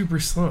 it's super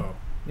slow.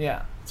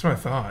 Yeah. That's what I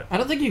thought. I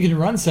don't think you can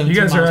run 17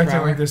 You guys are miles per acting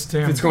hour. like this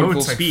damn If it's going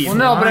boat's, full like, speed. Well,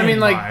 no, but I mean,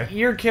 flying like, by.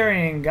 you're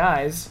carrying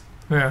guys.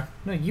 Yeah.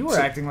 No, you were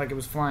acting like it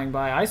was flying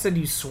by. I said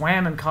you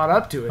swam and caught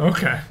up to it.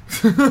 Okay.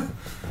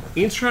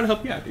 Ian's trying to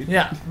help you out, dude.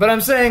 Yeah, but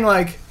I'm saying,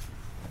 like,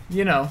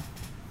 you know.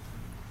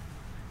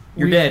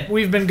 You're we've- dead.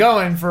 We've been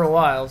going for a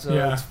while, so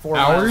Yeah. it's 4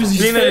 Hours? miles.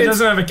 Being that it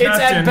doesn't have a It's at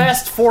captain.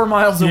 best 4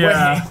 miles away.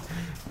 Yeah.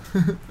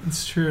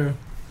 It's true.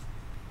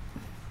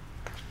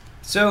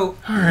 So,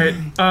 All right.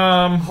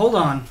 hold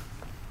on.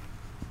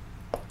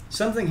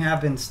 Something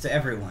happens to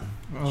everyone.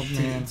 Oh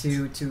man.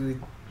 To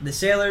the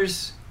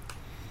sailors,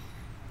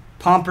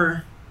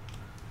 Pomper,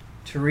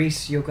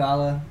 Therese,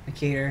 Yokala,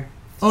 Akator.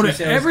 Oh, two to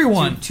sailors,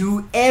 everyone.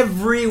 To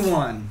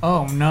everyone.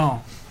 Oh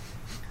no.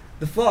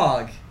 The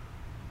fog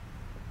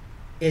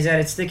is at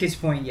its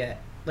thickest point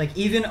yet. Like,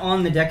 even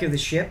on the deck of the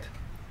ship,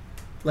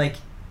 like,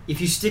 if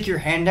you stick your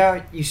hand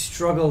out, you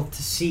struggle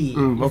to see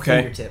your Okay.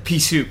 fingertips. Pea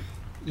soup.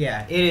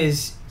 Yeah, it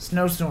is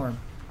Snowstorm.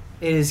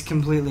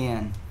 completely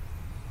in.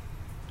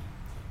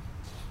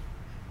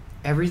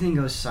 Everything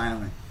goes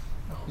silent.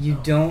 You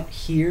don't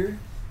hear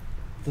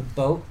the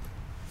boat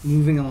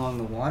moving along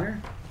the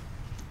water.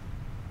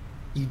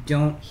 You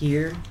don't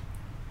hear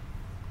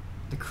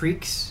the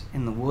creaks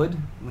in the wood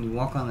when you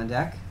walk on the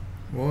deck.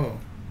 Whoa.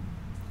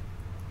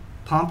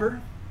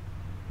 Pomper,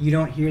 you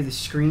don't hear the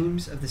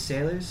screams of the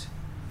sailors.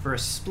 for a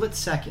split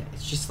second,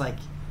 it's just like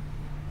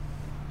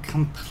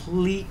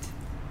complete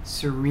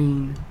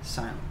serene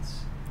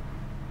silence.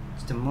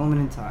 Just a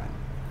moment in time.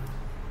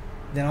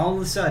 Then all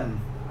of a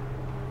sudden,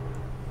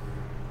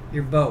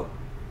 your boat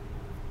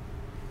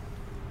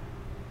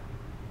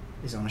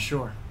is on a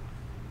shore.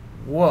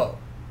 Whoa.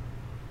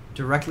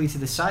 Directly to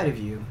the side of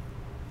you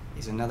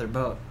is another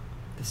boat.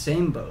 The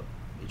same boat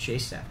you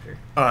chased after.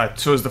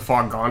 So is the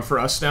fog gone for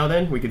us now?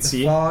 Then we could The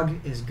see. fog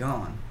is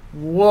gone.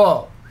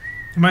 Whoa.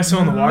 Am I still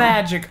in the water?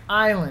 Magic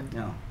Island.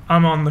 No.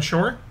 I'm on the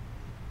shore?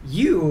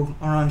 You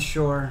are on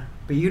shore,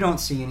 but you don't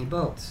see any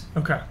boats.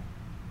 Okay.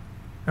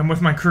 I'm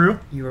with my crew?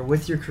 You are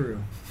with your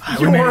crew.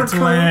 We made Your it to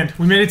crew? land.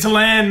 We made it to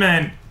land,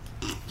 men.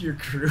 Your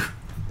crew.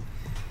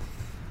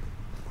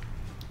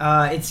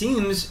 It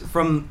seems,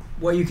 from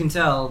what you can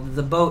tell,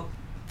 the boat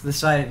to the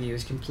side of you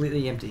is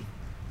completely empty.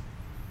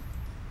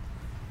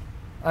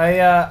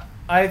 I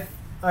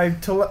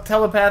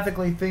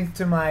telepathically think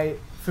to my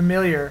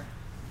familiar.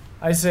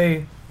 I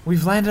say,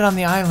 "We've landed on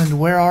the island.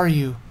 Where are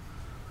you?"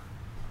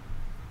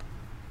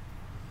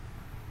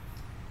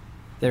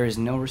 There is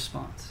no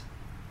response.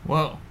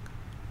 Whoa.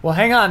 Well,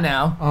 hang on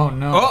now. Oh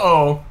no.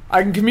 Uh-oh.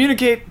 I can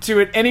communicate to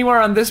it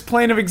anywhere on this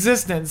plane of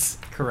existence.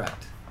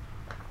 Correct.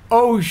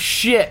 Oh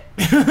shit.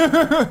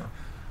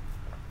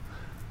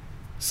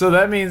 So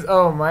that means,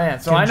 oh man.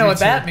 So I know what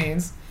that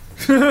means.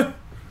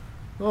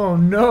 Oh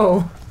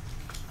no.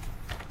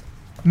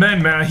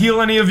 Men, may I heal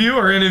any of you?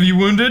 Are any of you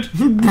wounded?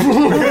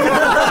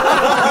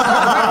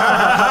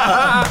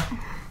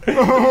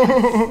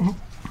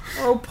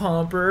 Oh,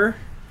 Pomper.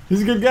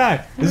 He's a good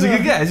guy. He's a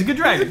good guy. He's a good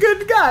He's a dragon.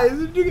 good guy.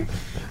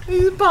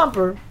 He's a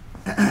Pomper.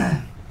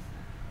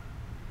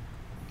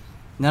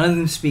 None of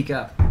them speak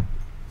up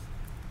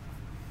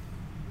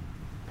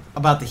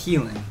about the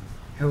healing.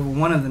 However,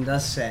 one of them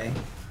does say,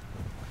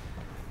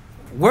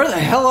 "Where the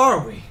hell are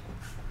we?"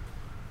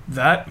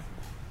 That,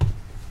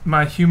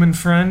 my human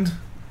friend,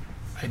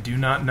 I do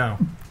not know.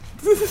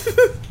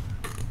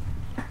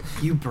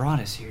 You brought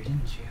us here,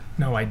 didn't you?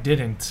 No, I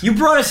didn't. You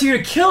brought us here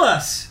to kill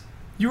us!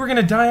 You were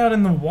gonna die out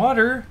in the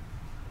water.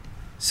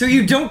 So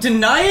you don't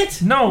deny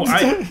it? No,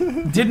 I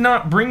did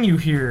not bring you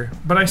here,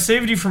 but I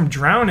saved you from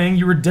drowning.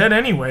 You were dead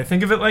anyway.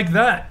 Think of it like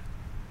that.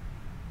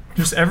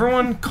 Just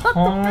everyone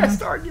calm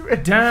Best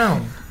argument.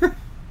 down.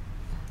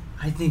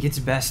 I think it's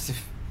best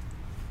if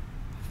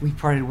we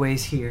parted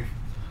ways here.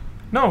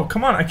 No,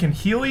 come on. I can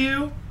heal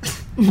you.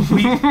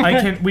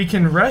 We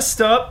can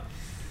rest up.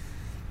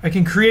 I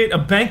can create a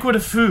banquet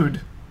of food.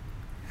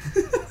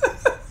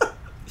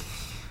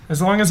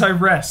 As long as I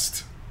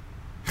rest.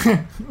 Just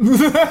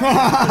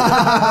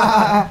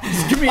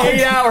give me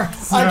 8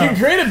 hours. I can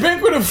create a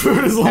banquet of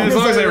food as long as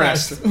I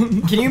rest.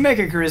 Can you make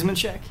a charisma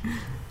check?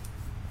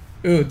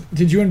 Ooh,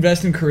 did you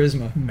invest in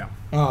charisma? No.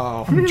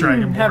 Oh. I'm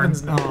Dragonborn.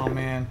 Heavens no. Oh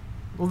man.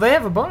 Well, they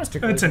have a bonus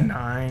to It's a charisma.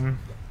 9.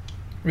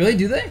 Really?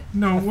 Do they?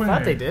 No way.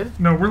 thought they did.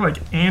 No, we're like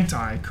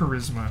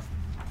anti-charisma.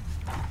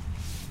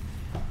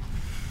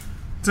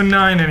 It's a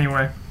 9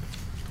 anyway.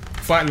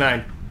 Flat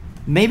 9.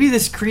 Maybe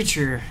this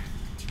creature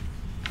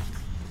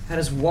had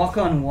us walk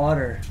on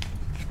water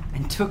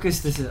and took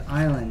us to this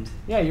island.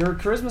 Yeah, your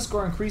charisma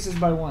score increases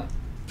by 1.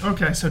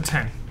 Okay, so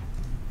 10.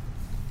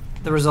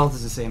 The result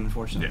is the same,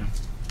 unfortunately.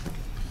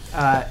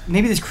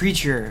 Maybe this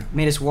creature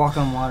made us walk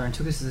on water and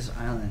took us to this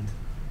island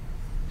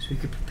so he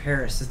could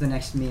prepare us as the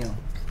next meal.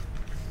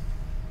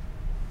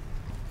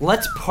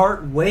 Let's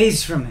part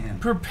ways from him.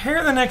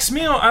 Prepare the next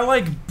meal. I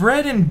like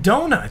bread and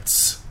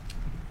donuts.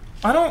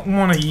 I don't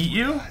want to eat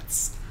you.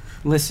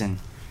 Listen.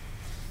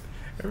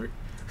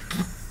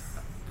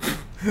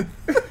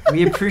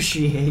 We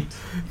appreciate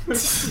the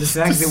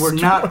fact that we're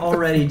not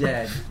already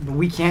dead, but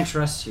we can't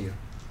trust you.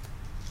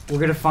 We're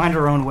gonna find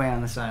our own way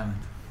on this island.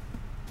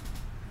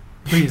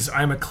 Please,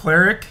 I'm a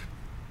cleric.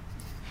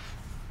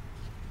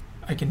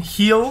 I can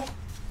heal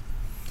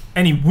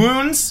any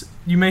wounds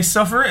you may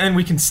suffer, and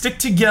we can stick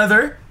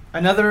together.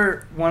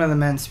 Another one of the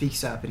men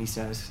speaks up and he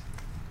says,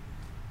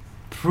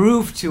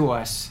 "Prove to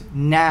us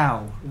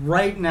now,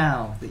 right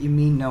now, that you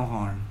mean no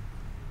harm."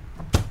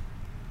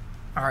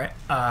 All right,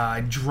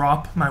 I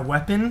drop my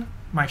weapon,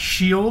 my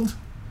shield,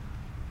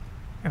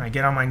 and I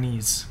get on my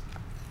knees.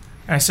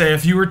 And I say,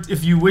 if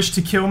you wish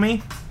to kill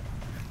me,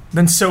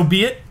 then so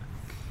be it.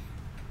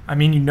 I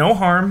mean you no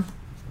harm.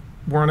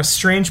 We're in a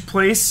strange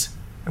place,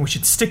 and we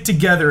should stick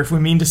together if we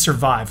mean to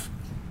survive.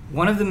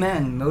 One of the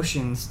men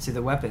motions to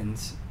the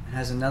weapons and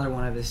has another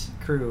one of his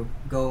crew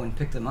go and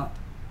pick them up.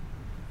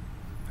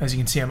 As you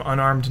can see, I'm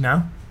unarmed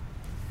now.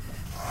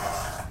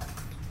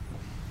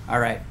 All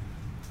right.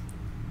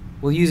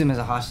 We'll use him as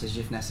a hostage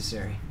if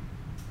necessary.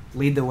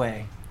 Lead the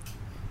way,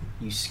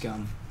 you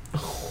scum.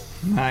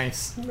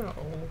 Nice. No.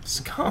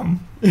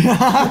 Scum.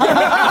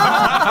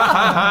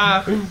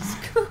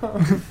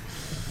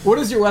 What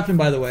is your weapon,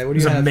 by the way? What do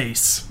It's you a have?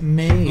 mace.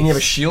 Mace. And you have a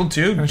shield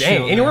too? A Dang. shield,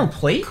 and you're yeah. wearing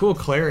plate? Cool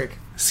cleric.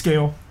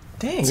 Scale.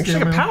 Dang, you're just Scale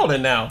like a man.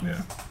 paladin now.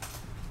 Yeah.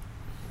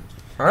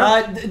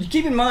 Alright.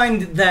 Keep in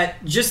mind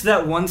that just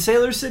that one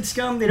sailor said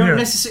scum. They don't Yeah.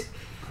 necessarily.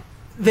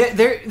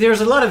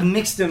 There's a lot of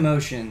mixed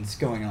emotions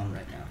going on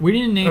right now. We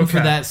need a name for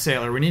Okay. that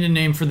sailor. We need a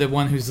name for the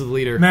one who's the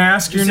leader. May I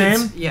ask your You said-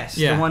 name? Yes,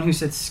 Yeah. the one who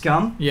said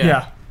scum.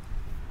 Yeah.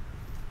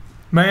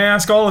 May I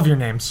ask all of your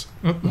names?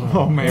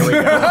 Oh man, here we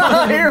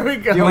go. Here we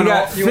go. We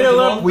got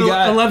Philip. We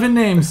got 11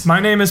 names. My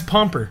name is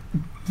Pumper.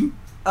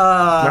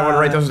 I want to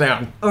write those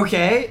down.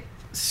 Okay,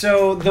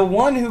 so the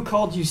one who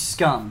called you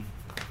scum.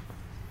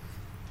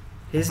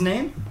 His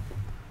name?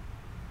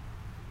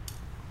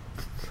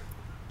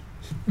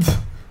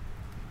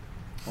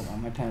 Hold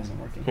on, my pen isn't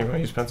working. Here, you want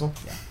to use pencil?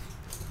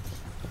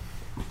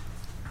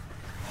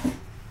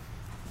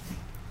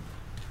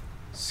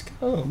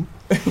 Scum.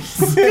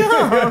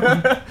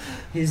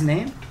 His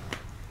name?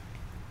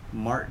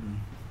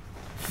 Martin.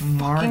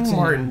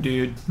 Martin,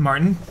 dude.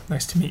 Martin,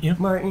 nice to meet you.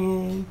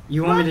 Martin.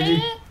 You want me to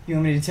do? You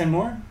want me to do 10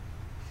 more?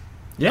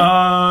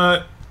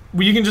 Well,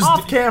 you can just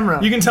Off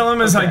camera. you can tell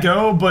them as I Okay.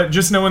 go, but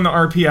just know in the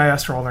RP I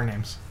asked for all their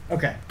names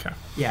Okay. Okay.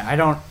 Yeah, I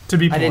don't. to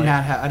be I polite. did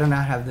not have. I do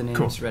not have the names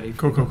Cool. ready for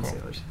Cool, cool, the cool.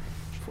 sailors,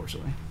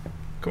 fortunately.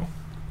 Cool.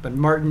 But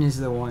Martin is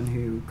the one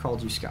who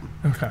called you scum.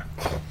 Okay.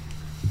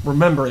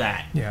 Remember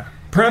that. Yeah.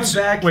 Perhaps.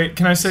 back- Wait.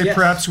 Can I say Yes.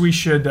 perhaps we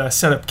should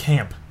set up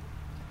camp?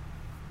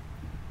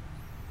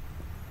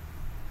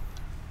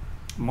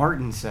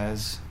 Martin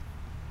says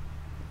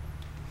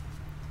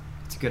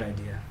it's a good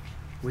idea.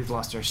 We've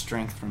lost our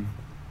strength from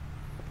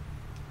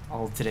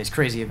all of today's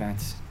crazy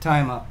events.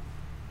 Time up.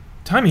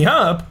 Tie me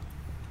up.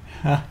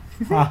 I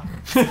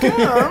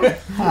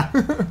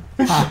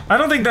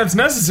don't think that's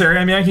necessary.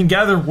 I mean, I can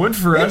gather wood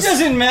for It us.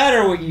 doesn't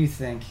matter what you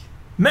think.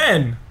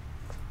 Men,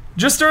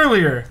 just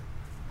earlier,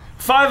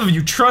 5 of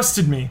you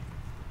trusted me.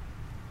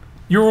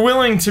 You were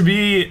willing to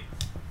be.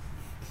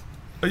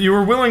 You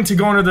were willing to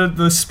go under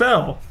the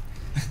spell.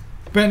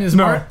 Ben, is,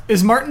 No.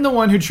 is Martin the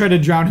one who tried to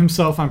drown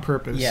himself on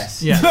purpose?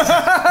 Yes. Yes.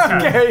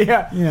 Okay,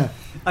 yeah. Yeah.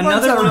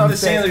 Another have one an of the update.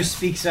 sailors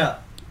speaks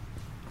up.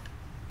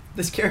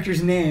 This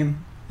character's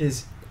name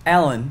is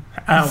Alan.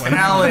 Alan.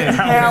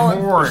 Alan.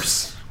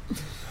 Horse.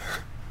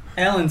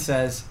 Alan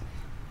says,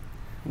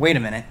 "Wait a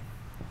minute.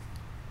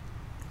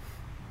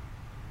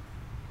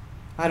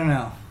 I don't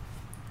know.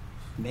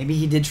 Maybe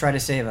he did try to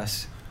save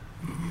us.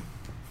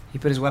 He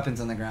put his weapons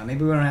on the ground.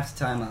 Maybe we don't have to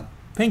tie him up.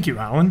 Thank you,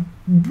 Alan.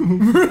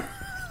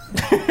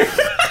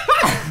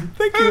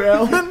 Thank you,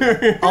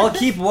 Alan. I'll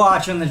keep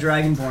watch on the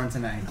Dragonborn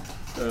tonight.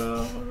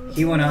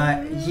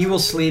 He will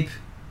sleep.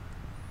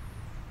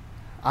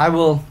 I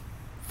will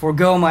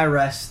forego my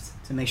rest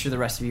to make sure the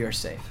rest of you are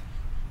safe.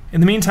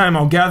 In the meantime,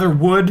 I'll gather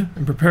wood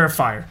and prepare a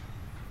fire.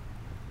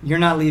 You're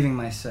not leaving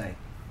my sight.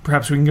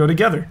 Perhaps we can go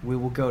together. We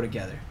will go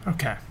together."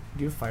 Okay.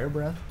 Do you have fire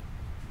breath?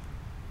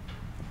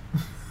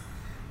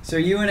 So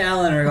you and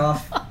Alan are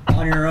off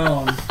on your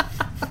own,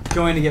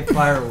 going to get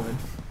firewood.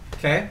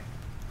 Okay?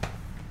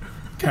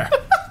 Okay.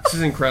 This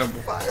is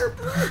incredible.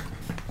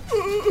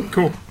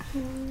 Cool.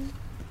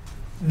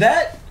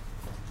 That,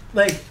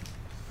 like,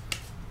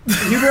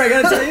 Huber, I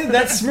gotta tell you,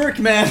 that smirk,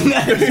 man.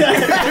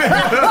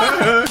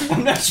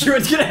 I'm not sure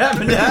what's gonna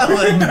happen to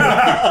Alan.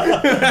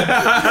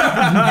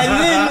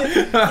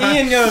 And then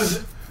Ian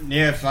goes,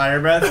 "Yeah,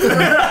 fire breath." Do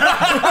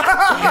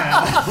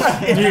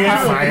you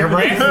have fire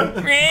breath?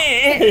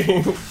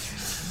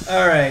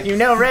 All right. You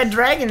know Red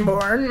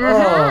Dragonborn.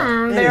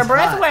 Oh, it Their is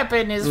breath hot.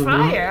 weapon is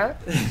fire.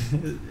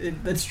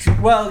 That's true.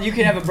 Well, you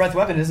can have a breath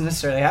weapon. It doesn't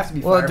necessarily have to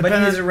be Well, fire, it but he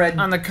depends is a red.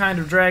 on the kind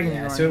of dragon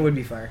Yeah, you're so it would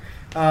be fire.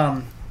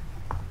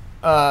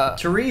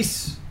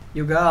 Therese,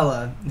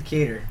 Yogala, the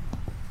cater.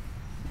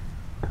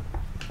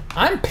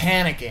 I'm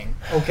panicking.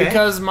 Okay.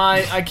 Because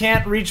I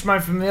can't reach my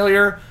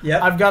familiar.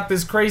 Yep. I've got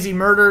this crazy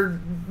murder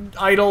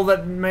idol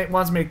that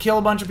wants me to kill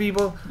a bunch of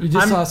people. You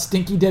just saw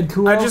Stinky Dead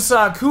Kuo? I just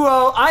saw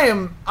Kuo.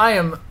 I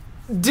am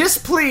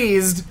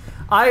displeased.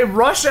 I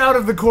rush out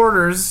of the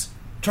quarters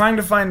trying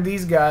to find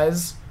these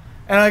guys,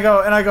 and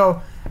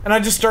I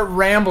just start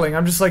rambling.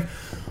 I'm just like,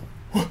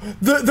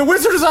 the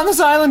wizard is on this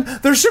island.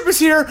 Their ship is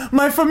here.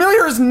 My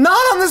familiar is not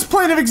on this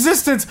plane of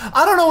existence.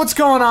 I don't know what's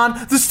going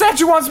on. The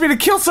statue wants me to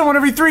kill someone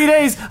every 3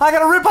 days. I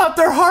gotta rip out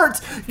their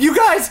hearts. You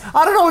guys,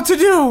 I don't know what to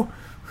do.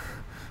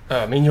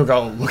 Me and you'll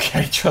go look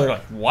at each other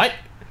like, what?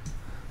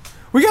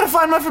 We gotta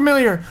find my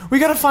familiar. We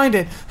gotta find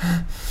it.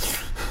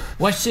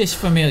 What's this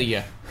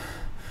familiar?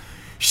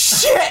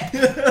 Shit!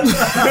 It's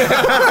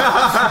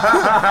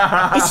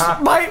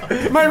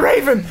my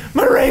raven!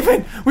 My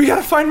raven! We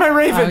gotta find my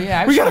raven! Oh,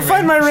 yeah, I've we seen gotta a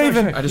find my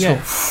raven. raven! I just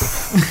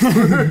Yeah.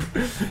 go,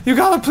 You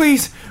gotta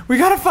please! We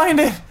gotta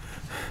find it!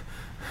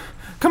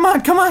 Come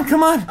on, come on,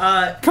 come on!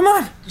 Come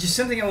on! Just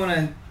something I want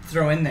to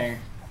throw in there,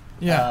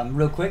 Yeah.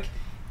 real quick.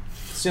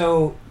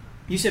 So,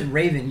 you said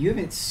raven. You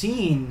haven't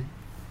seen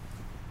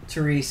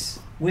Therese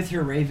with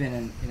her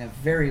raven in a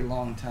very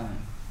long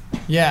time.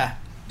 Yeah.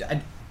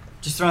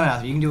 Just throwing that out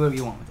there. You can do whatever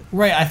you want with it.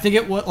 Right, I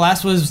think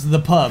last was the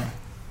pub.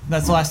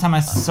 That's the last time I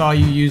saw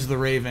you use the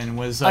Raven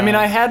was... I mean,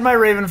 I had my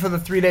raven for the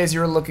 3 days you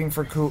were looking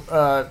for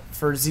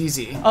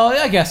ZZ. Oh,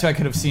 I guess I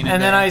could have seen it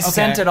And then there. I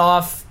sent it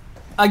off,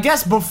 I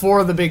guess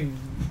before the big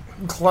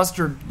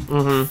cluster...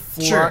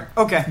 Sure.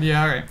 Okay.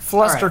 Yeah, alright.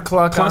 Fluster Alright.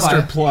 cluck.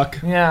 Cluster pluck.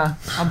 Yeah.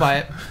 I'll buy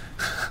it.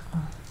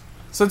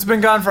 So it's been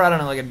gone for, I don't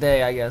know, like a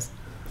day, I guess.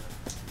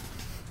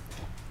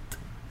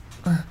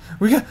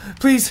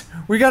 Please,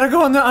 we gotta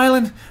go on the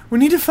island. We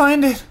need to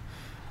find it.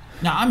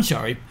 Now, I'm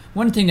sorry.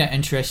 One thing that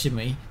interested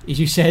me is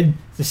you said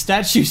the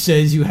statue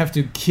says you have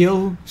to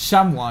kill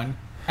someone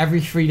every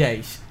 3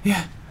 days.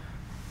 Yeah.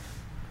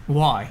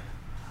 Why?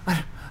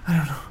 I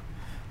don't know.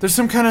 There's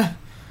some kind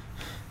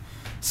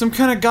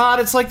of god.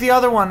 It's like the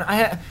other one.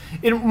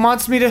 It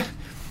wants me to.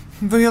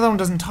 The other one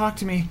doesn't talk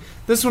to me.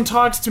 This one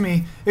talks to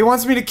me. It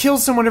wants me to kill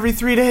someone every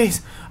 3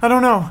 days. I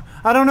don't know.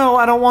 I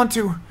don't want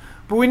to.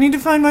 But we need to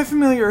find my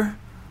familiar.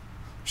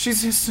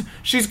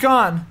 She's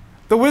gone.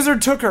 The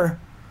wizard took her.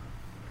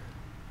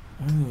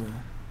 Ooh,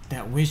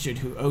 that wizard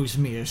who owes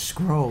me a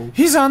scroll.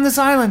 He's on this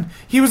island.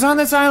 He was on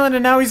this island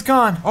and now he's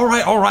gone. All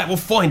right, we'll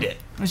find it.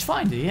 Let's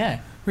find it, yeah.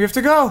 We have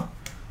to go.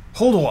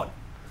 Hold on.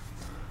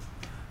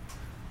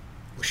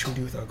 What should we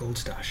do with our gold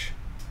stash?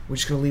 We're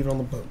just gonna leave it on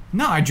the boat.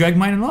 No, I drag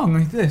mine along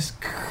like this.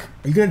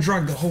 Are you gonna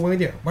drag the whole way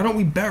there? Why don't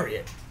we bury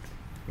it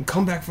and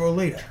come back for it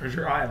later?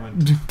 Treasure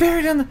Island.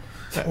 Buried on the.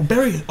 Or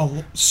bury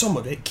some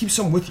of it. Keep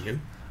some with you.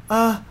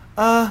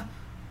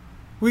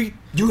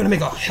 You're gonna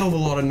make a hell of a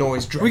lot of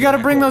noise. We gotta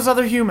bring those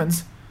other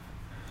humans.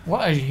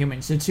 What are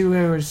humans? The two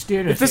who were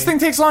steered If this thing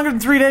takes longer than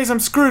 3 days, I'm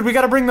screwed. We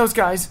gotta bring those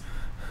guys.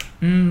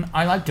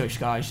 I like those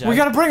guys. Though. We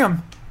gotta bring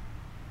them.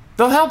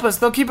 They'll help us.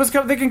 They'll keep us.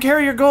 They can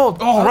carry your gold.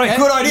 Oh, right.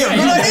 Good idea.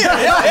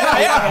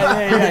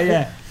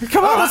 Yeah.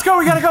 Come on, let's go.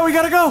 We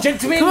gotta go.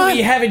 Gentlemen, Come on.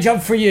 we have a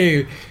job for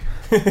you.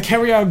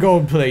 Carry our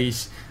gold,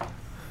 please.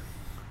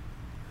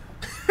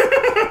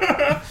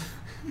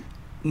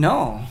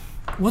 No.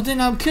 Well,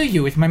 then I'll kill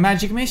you with my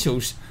magic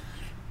missiles.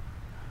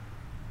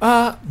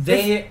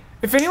 They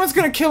If anyone's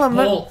gonna kill him,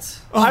 bolt.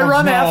 I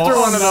run after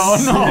one of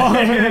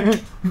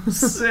them.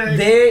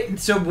 Sick.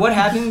 So what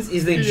happens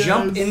is they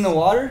jump in the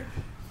water,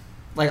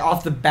 like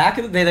off the back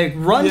of they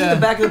run to the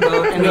back of the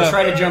boat and they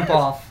try to jump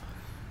off,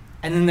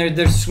 and then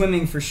they're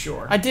swimming for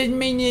shore. I didn't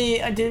mean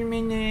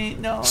it.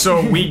 No. So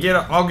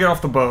I'll get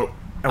off the boat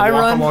and I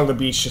walk run. along the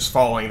beach, just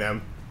following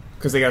them,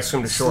 because they gotta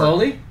swim to shore.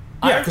 Slowly.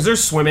 Yeah, because they're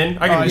swimming.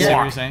 I I can see what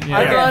walk. you're saying.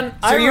 I Yeah. run. So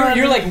I run.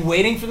 you're like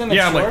waiting for them at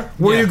Yeah, I'm shore. like,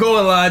 where you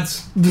going,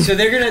 lads? So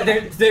they're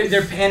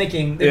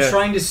panicking. They're Yeah.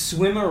 trying to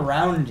swim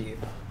around you.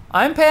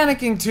 I'm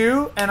panicking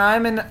too, and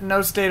I'm in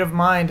no state of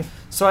mind.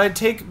 So I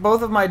take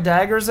both of my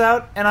daggers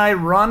out and I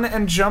run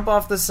and jump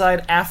off the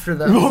side after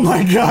them. Oh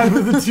my god,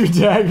 with the two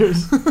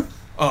daggers.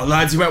 Oh,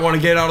 lads, you might want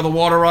to get out of the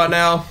water right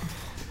now.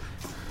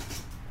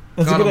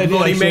 That's Got a good a idea.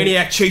 bloody actually.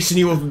 maniac chasing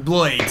you with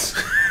blades.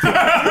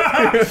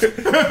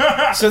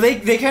 So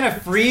they kind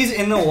of freeze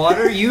in the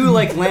water. You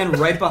like land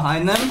right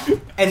behind them,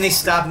 and they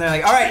stop and they're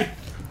like,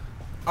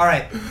 all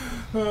right,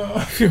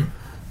 we'll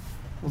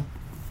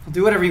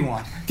do whatever you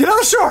want. Get on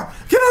the shore!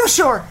 Get on the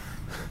shore!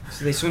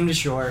 So they swim to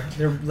shore.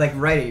 They're like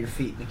right at your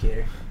feet,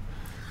 Nikita.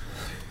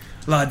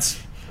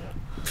 Lads,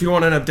 if you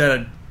want to end up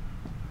dead,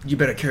 you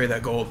better carry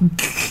that gold.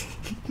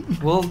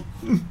 We'll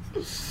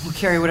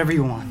carry whatever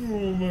you want.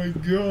 Oh my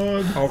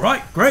god. All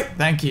right, great.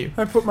 Thank you.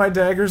 I put my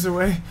daggers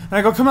away and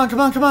I go, come on.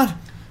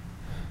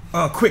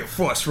 Quick,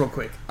 Fuss, real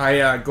quick.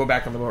 I go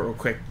back on the boat real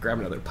quick, grab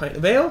another pint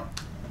of ale,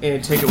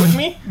 and take it with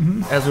me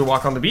as we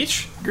walk on the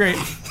beach. Great.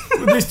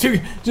 These two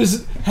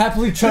just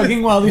happily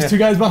chugging while these two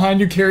guys behind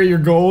you carry your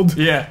gold.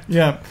 Yeah.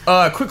 Yeah.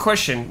 Quick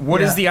question. What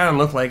does the island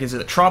look like? Is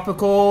it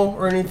tropical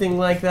or anything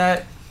like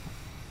that?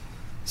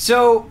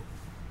 So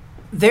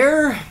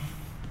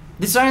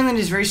this island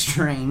is very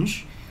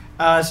strange.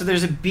 So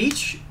there's a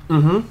beach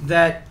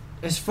that,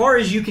 as far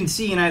as you can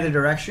see in either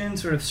direction,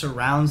 sort of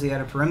surrounds the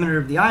outer perimeter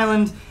of the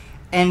island,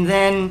 and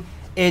then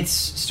it's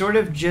sort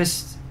of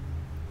just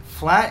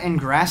flat and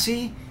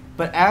grassy.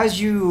 But as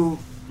you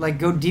like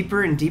go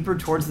deeper and deeper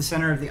towards the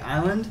center of the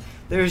island,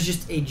 there's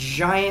just a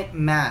giant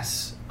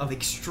mass of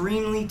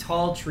extremely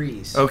tall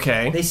trees.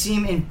 Okay. They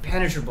seem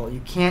impenetrable.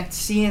 You can't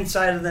see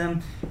inside of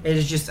them. It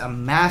is just a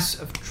mass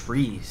of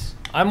trees.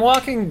 I'm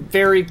walking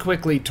very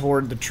quickly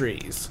toward the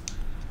trees.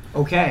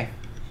 Okay.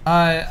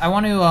 I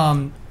want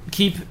to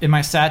keep in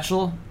my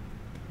satchel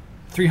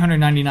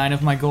 399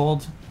 of my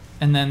gold,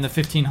 and then the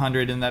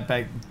 1500 in that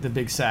bag, the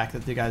big sack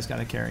that the guys got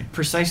to carry.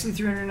 Precisely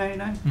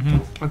 399?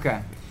 Mm-hmm.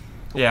 Okay.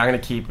 Yeah, I'm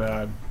going to keep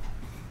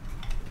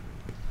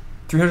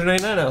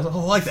 399. I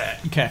like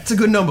that. Okay. It's a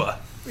good number.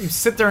 You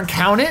sit there and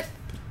count it?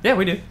 Yeah,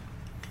 we do.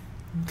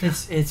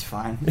 It's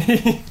fine.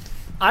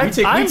 I'm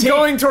take-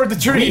 going toward the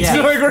trees. Yeah.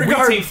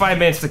 We take 5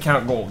 minutes to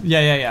count gold.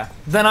 Yeah.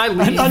 Then I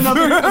leave.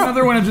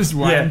 Another one of just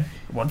one. Yeah.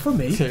 One for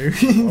me. Two.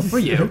 One for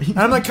you. And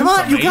I'm like, come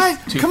on, you guys,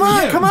 Two come for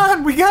on, you. come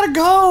on, we gotta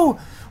go.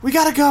 We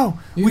can't,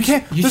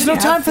 You there's said no you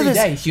have time for 3 this.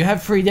 days. You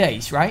have 3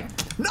 days, right?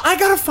 I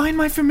gotta find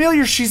my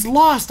familiar. She's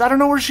lost. I don't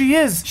know where she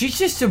is. She's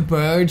just a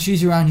bird.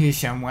 She's around here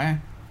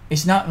somewhere.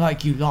 It's not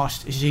like you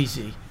lost. It's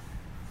easy.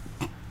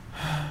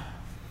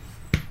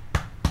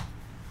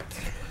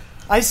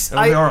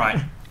 It'll be all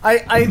right.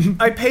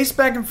 I pace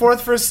back and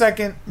forth for a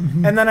second,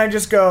 and then I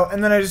just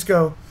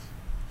go,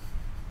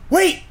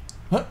 wait!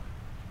 What?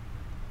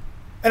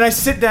 And I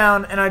sit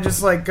down, and I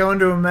just, like, go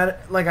into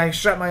I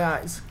shut my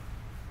eyes.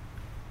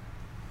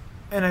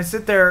 And I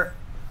sit there,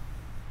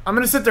 I'm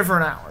gonna sit there for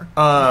an hour.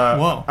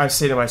 Whoa. I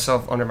say to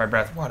myself under my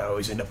breath, why'd I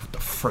always end up with the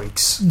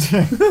freaks?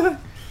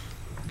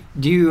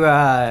 Do you,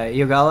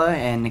 Yogala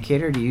and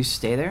Nikator, do you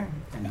stay there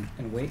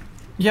and wait?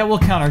 Yeah, we'll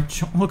count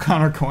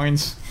our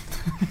coins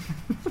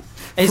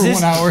Is for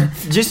this 1 hour.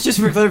 just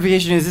for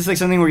clarification? Is this like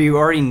something where you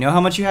already know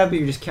how much you have, but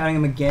you're just counting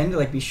them again to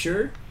like be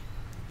sure?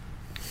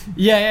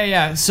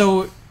 Yeah.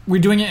 So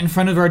we're doing it in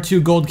front of our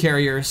 2 gold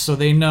carriers, so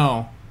they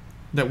know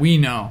that we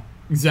know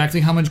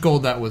exactly how much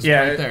gold that was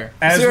right there.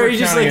 As So are we're you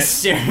just counting like it,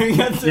 staring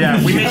at them?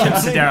 yeah, we make him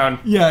sit down.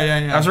 Yeah.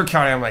 As we're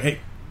counting, I'm like, hey,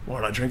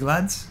 want a drink,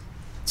 lads?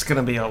 It's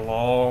gonna be a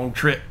long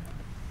trip.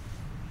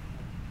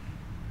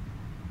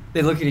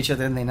 They look at each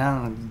other and they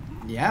nod.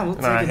 Yeah, we'll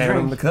And I take a hand him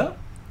drink. the cup.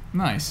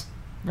 Nice.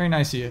 Very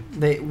nice of you.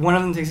 One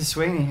of them takes a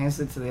swig and he hands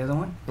it to the other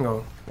one.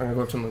 No, I'm gonna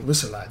go up to him and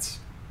listen, lads.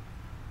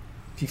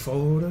 If you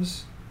follow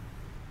orders,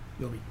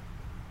 you'll be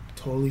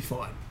totally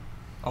fine.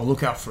 I'll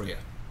look out for you.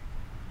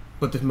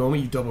 But the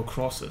moment you double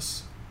cross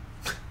us,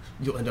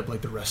 you'll end up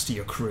like the rest of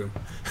your crew.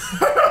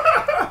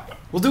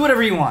 We'll do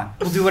whatever you want.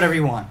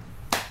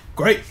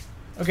 Great.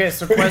 Okay,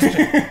 so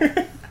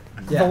question.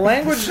 The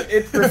language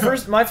it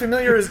refers my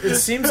familiar is it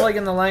seems like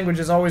in the language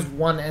is always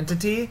one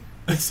entity.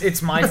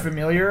 It's my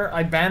familiar.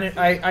 I ban it.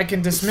 I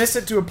can dismiss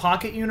it to a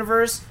pocket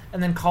universe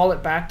and then call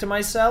it back to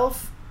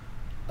myself,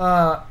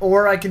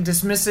 or I can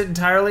dismiss it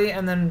entirely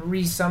and then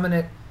re-summon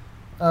it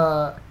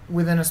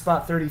within a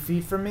spot 30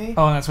 feet from me.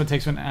 Oh, and that's what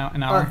takes an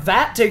hour.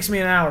 That takes me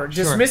an hour.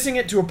 Sure. Dismissing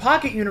it to a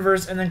pocket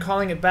universe and then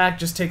calling it back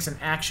just takes an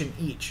action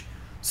each.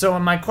 So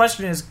my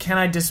question is, can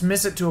I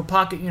dismiss it to a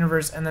pocket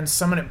universe and then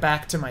summon it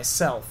back to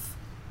myself?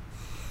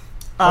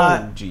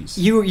 Jeez.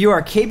 You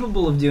are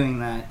capable of doing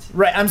that.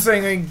 Right, I'm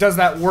saying, does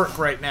that work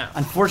right now?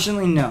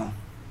 Unfortunately, no.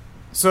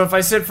 So if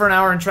I sit for an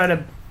hour and try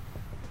to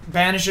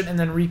banish it and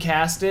then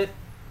recast it,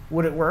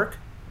 would it work?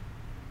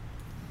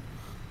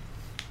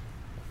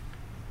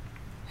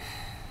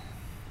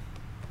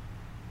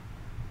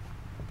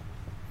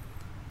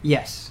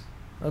 Yes.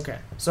 Okay.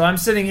 So I'm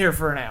sitting here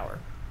for an hour.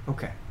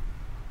 Okay.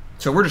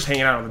 So we're just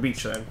hanging out on the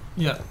beach then.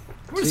 Yeah.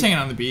 We're just hanging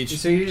on the beach.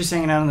 So you're just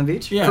hanging out on the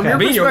beach? Yeah. From your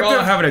Me and you're all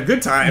perspective- having a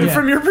good time. Yeah.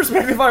 From your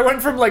perspective, I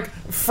went from like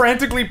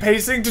frantically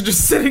pacing to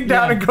just sitting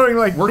down Yeah. and going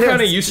like We're this.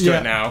 kind of used to Yeah.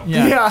 it now.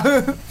 Yeah.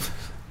 Yeah.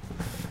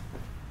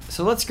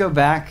 So let's go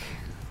back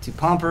to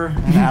Pomper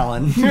and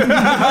Alan.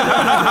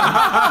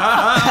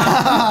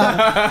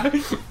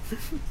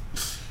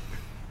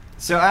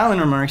 So Alan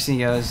remarks and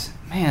he goes,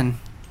 man,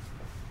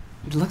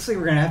 it looks like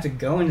we're going to have to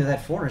go into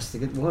that forest to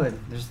get wood.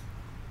 There's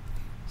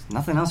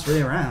nothing else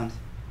really around.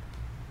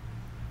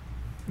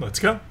 Let's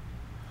go.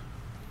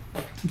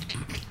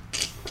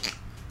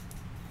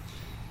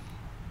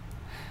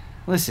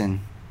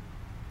 Listen,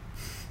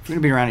 if we're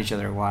going to be around each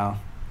other a while,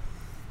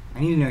 I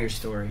need to know your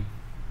story.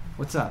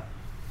 What's up?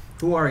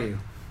 Who are you?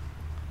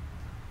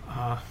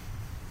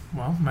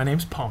 Well, my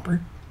name's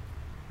Pomper.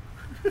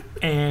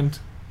 And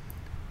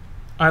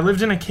I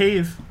lived in a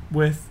cave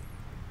with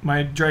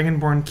my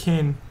dragonborn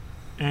kin.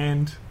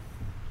 And,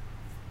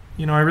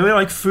 you know, I really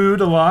like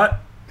food a lot.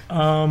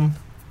 I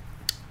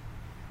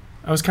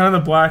was kind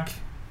of the black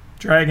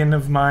dragon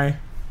of my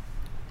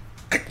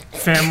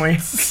family.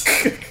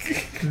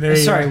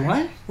 Sorry,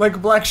 what? Like a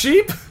black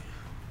sheep?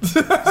 It's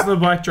the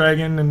black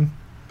dragon, and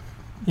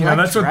you know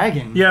Black that's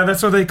dragon? what. Yeah,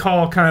 that's what they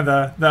call kind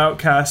of the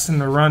outcast and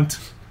the runt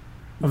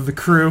of the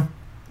crew.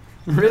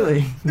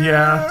 Really?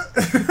 Yeah,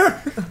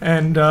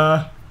 and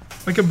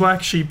like a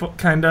black sheep,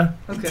 kinda.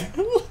 Okay.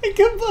 Like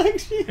a black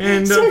sheep.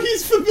 And So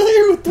he's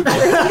familiar with the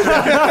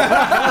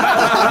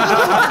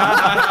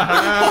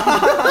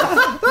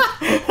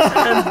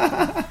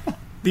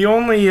the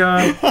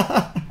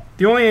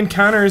only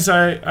encounters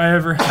I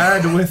ever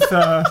had with.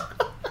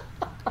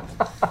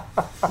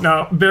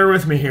 Now, bear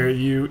with me here.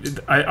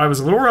 I was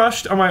a little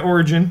rushed on my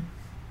origin,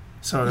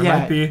 so there Yeah.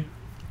 might be a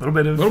little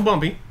bit of A little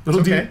bumpy.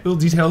 little It's okay. little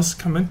details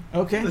coming.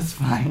 Okay. That's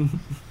fine.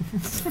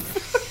 Just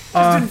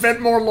invent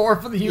more lore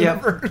for the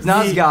Yep. universe.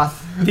 Nosgoth.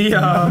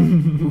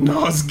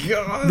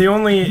 The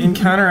only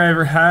encounter I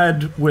ever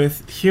had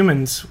with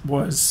humans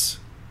was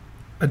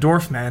a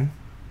dwarf man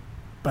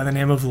by the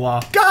name of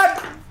Law. God!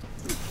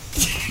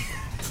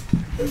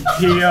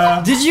 He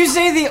Did you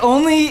say the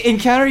only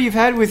encounter you've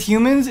had with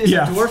humans is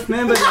Yeah. a dwarf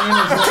man by the name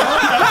of Law?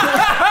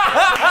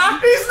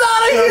 He's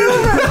not a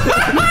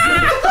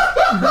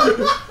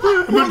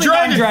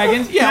human!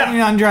 dragons. Yeah,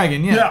 only on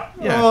dragon. Yeah.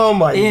 Oh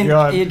my Ian,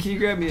 god. Ian, can you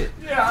grab me?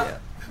 Yeah.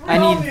 I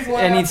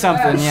need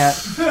something. Yeah.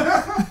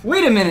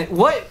 Wait a minute.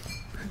 What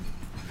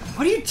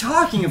are you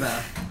talking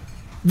about?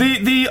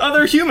 the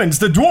other humans,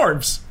 the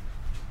dwarves.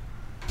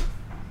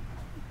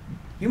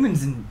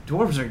 Humans and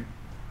dwarves are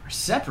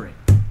separate.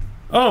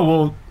 Oh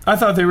well, I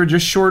thought they were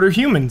just shorter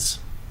humans.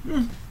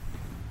 You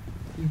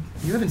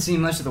haven't seen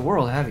much of the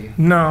world, have you?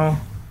 No,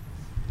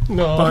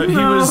 No. but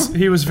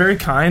he was very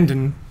kind,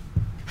 and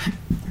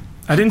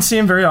I didn't see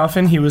him very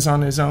often. He was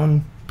on his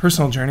own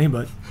personal journey,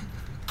 but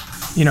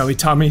you know, he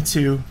taught me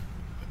to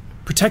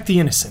protect the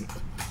innocent,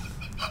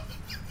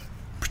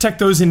 protect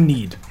those in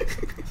need.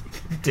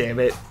 Damn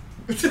it.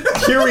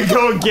 Here we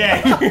go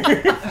again.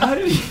 How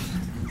did he?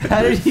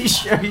 How did he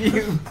show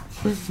you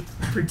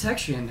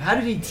protection? How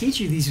did he teach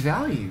you these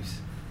values?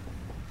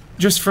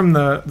 Just from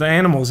the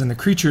animals and the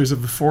creatures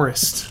of the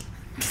forest.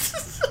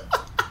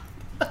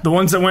 The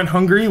ones that went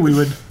hungry, we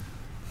would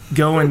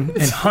go and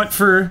hunt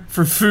for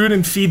food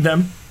and feed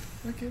them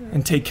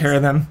and take care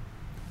of them.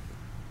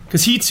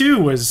 Because he too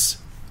was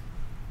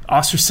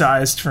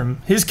ostracized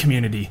from his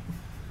community.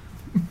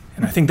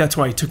 And I think that's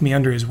why he took me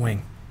under his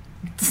wing.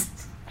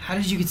 How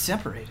did you get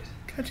separated?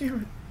 God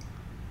damn it.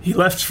 He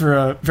left for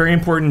a very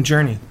important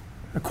journey,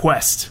 a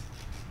quest.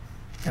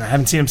 And I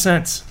haven't seen him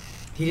since.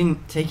 He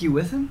didn't take you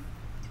with him?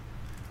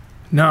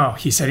 No,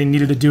 he said he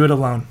needed to do it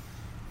alone.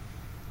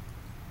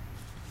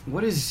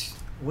 What is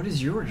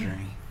your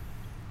journey?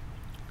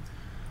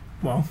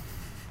 Well,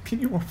 Can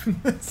you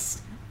open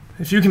this?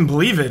 if you can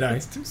believe it, I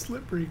It's too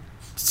slippery.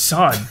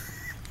 saw a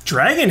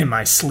dragon in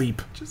my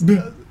sleep. Just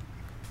does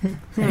it.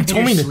 And he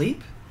told me to...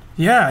 sleep?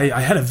 Yeah,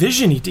 I had a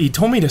vision. He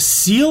told me to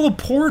seal a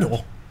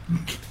portal.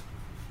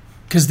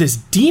 Because this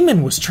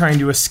demon was trying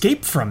to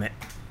escape from it.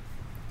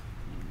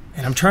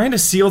 And I'm trying to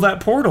seal that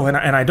portal, and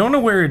I don't know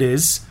where it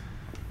is.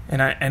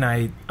 And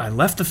I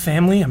left the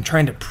family. I'm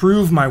trying to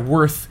prove my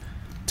worth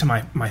to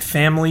my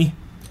family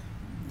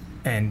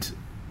and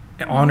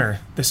honor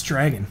this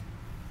dragon.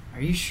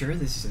 Are you sure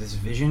this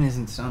vision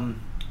isn't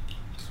some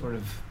sort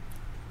of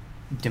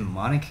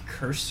demonic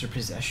curse or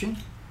possession?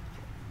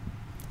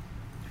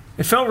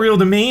 It felt real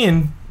to me,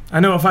 and I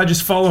know if I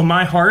just follow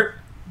my heart,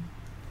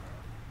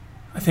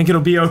 I think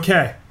it'll be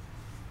okay.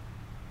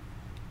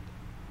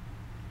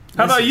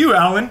 How about you,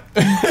 Alan?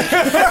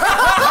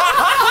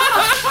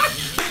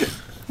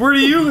 Where do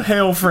you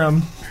hail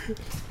from?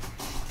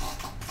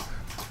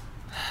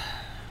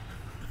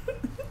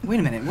 Wait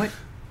a minute, what?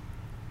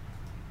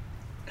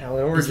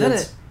 Alan Is that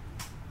Origins.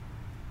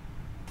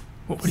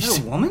 What do you Is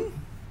that say? a woman?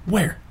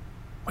 Where?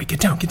 Wait, get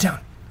down, get down.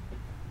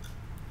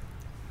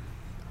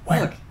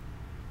 Where? Look.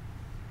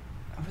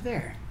 Over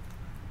there.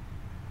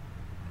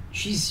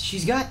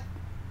 She's got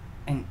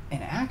an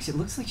axe. It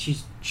looks like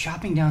she's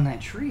chopping down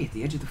that tree at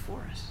the edge of the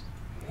forest.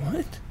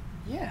 What?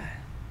 Yeah.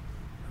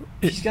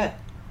 It- She's got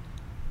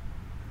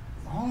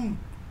long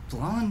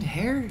blonde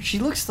hair. She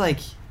looks like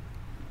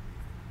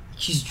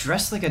she's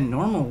dressed like a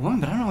normal woman,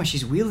 but I don't know why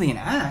she's wielding an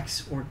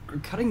axe or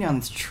cutting down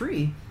this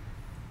tree.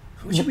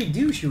 What should we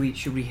do? Should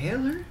we hail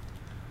her?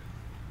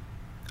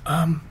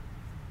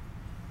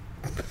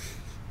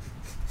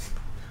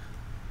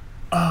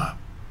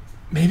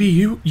 Maybe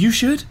you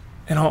should,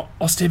 and I'll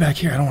stay back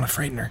here. I don't want to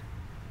frighten her.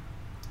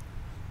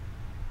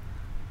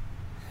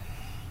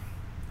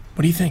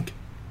 What do you think?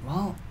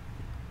 Well,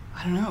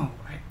 I don't know.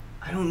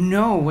 I don't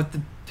know what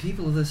the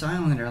people of this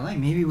island are like.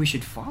 Maybe we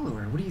should follow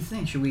her. What do you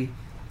think? Should we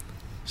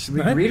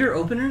I greet her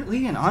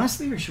openly and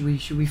honestly, or should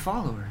we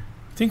follow her?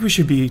 think we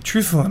should be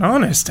truthful and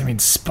honest. I mean,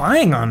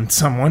 spying on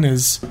someone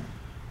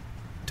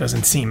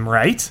doesn't seem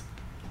right.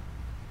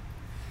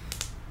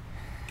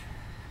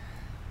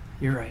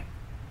 You're right.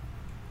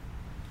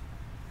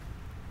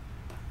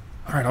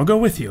 All right, I'll go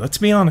with you. Let's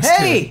be honest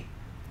Hey! here.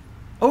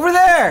 Over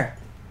there!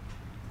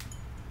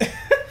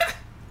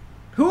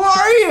 Who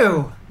are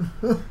you?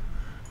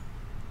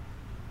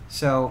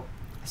 So,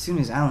 as soon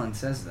as Alan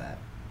says that,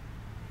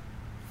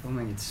 the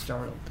woman gets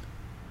startled,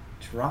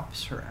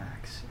 drops her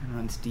axe, and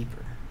runs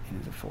deeper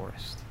into the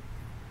forest.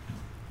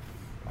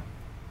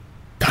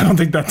 I don't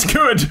think that's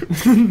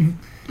good.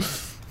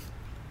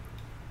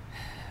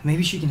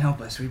 Maybe she can help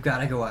us. We've got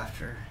to go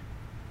after her.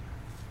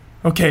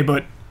 Okay,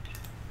 but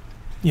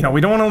we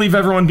don't want to leave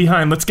everyone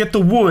behind. Let's get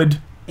the wood.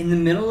 In the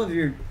middle of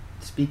your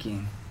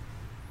speaking,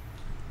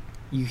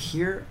 you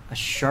hear a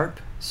sharp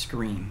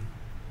scream.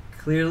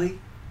 Clearly,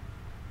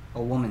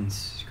 a woman's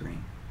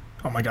scream.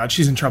 Oh my God,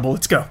 she's in trouble.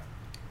 Let's go.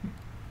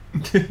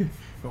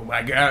 Oh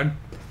my god.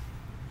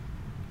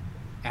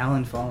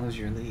 Alan follows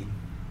your lead.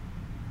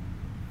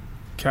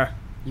 Okay.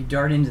 You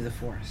dart into the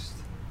forest.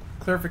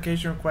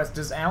 Clarification request.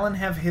 Does Alan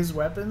have his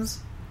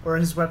weapons? Or are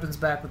his weapons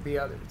back with the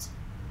others?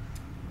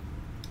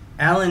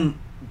 Alan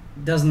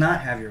does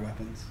not have your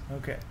weapons.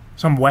 Okay.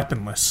 So I'm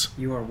weaponless.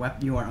 You are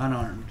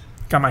unarmed.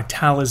 Got my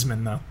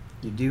talisman though.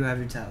 You do have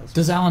your talisman.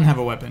 Does Alan have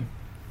a weapon?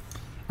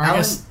 Or I Alan-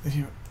 guess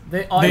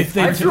They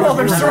They threw all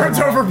their swords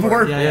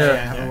overboard. Yeah,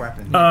 have a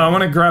weapon. I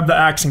want to grab the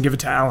axe and give it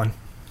to Alan.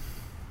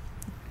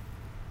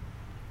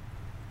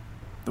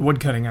 The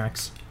woodcutting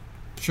axe.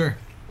 sure.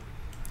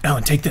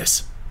 Alan, take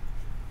this.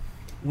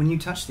 When you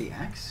touch the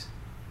axe,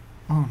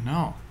 Oh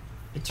no.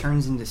 it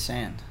turns into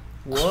sand.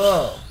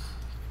 Whoa.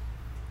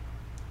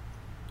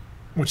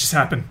 What just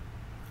happened?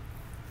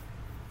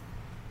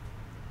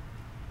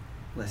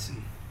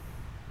 Listen.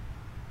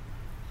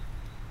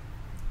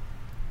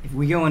 If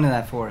we go into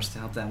that forest to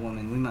help that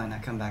woman, we might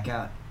not come back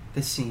out.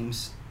 This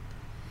seems...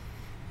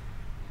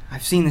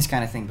 I've seen this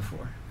kind of thing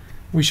before.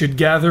 We should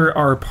gather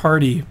our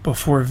party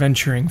before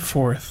venturing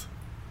forth.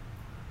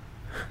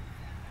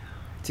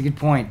 It's a good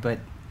point, but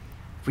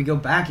if we go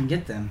back and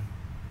get them,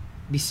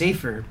 it'd be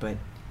safer, but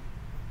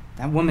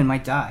that woman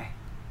might die.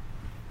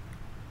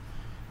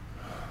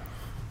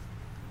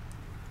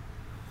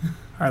 All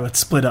right, let's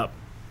split up.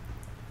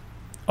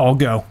 I'll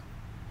go.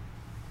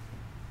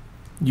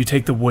 You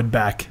take the wood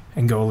back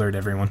and go alert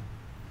everyone.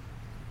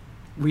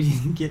 We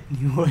didn't get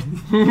any wood.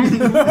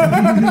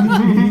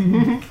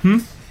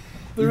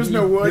 There was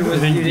no wood.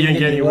 You didn't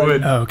get any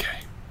wood. Oh, okay.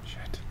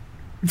 Shit.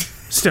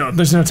 Still,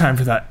 there's no time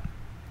for that.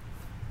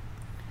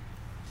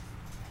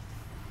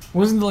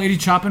 Wasn't the lady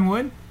chopping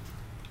wood?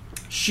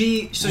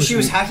 She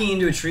was hacking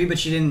into a tree, but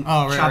she didn't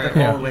Oh, right, chop right, it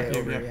all yeah. the way Yeah,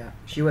 over. yeah. Yeah,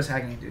 she was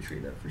hacking into a tree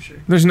though, for sure.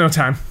 There's no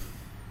time.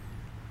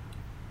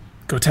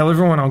 Go tell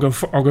everyone. I'll go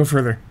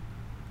further.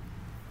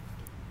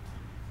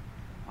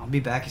 I'll be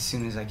back as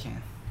soon as I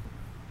can.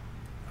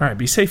 All right.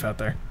 Be safe out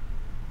there.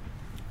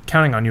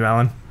 Counting on you,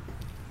 Alan.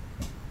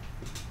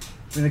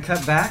 We're gonna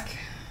cut back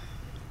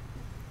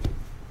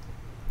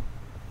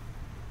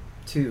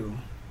to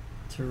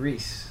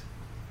Reese,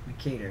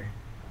 Mercator,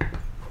 and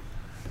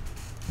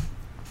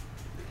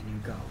you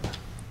go.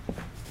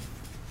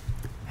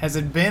 Has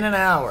it been an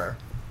hour?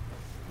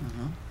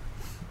 Uh-huh.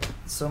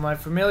 So my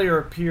familiar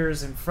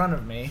appears in front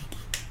of me,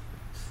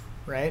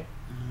 right?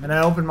 And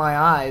I open my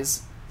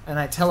eyes, and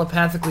I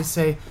telepathically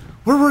say,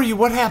 "Where were you?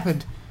 What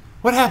happened?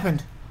 What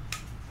happened?"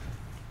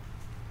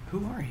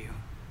 Who are you?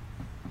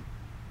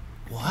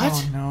 What?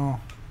 Oh, no.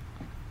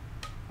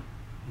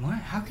 What?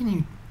 How can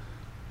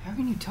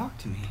you talk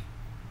to me?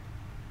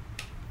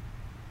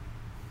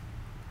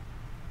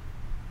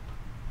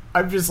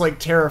 I'm just like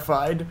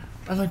terrified.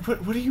 I'm like,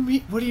 what do you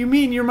mean? What do you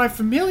mean? You're my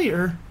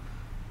familiar.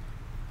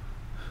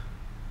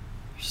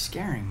 You're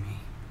scaring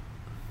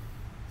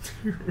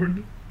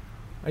me.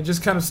 I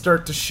just kind of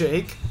start to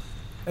shake,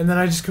 and then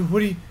I just go,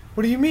 What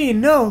do you mean?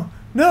 No,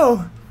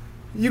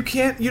 you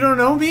can't. You don't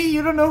know me.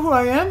 You don't know who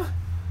I am.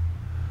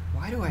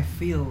 Why do I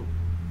feel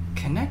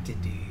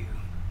connected to you?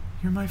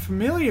 You're my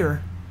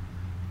familiar.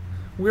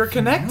 We're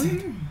connected.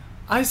 Familiar?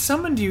 I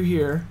summoned you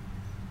here.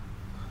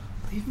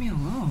 Leave me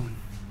alone.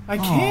 I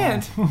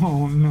can't.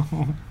 Oh, no.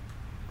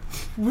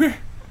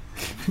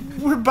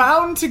 We're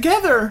bound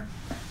together.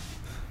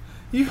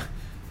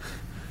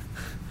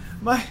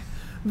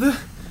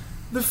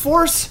 The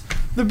force,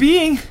 the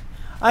being,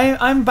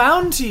 I'm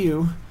bound to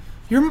you.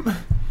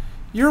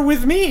 You're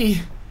with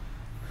me.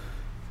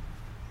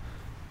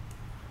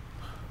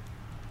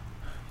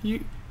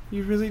 You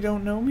really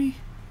don't know me?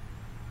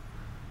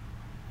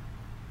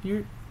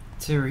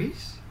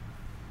 Therese?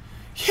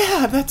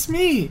 Yeah, that's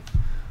me.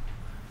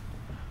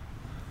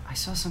 I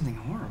saw something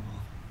horrible.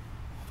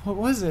 What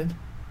was it?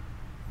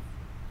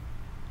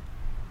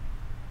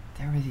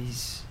 There were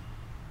these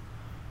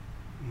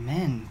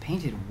men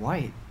painted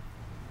white.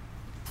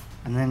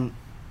 And then,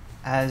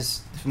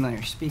 as the familiar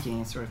is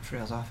speaking, it sort of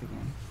trails off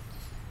again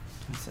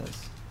and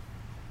says,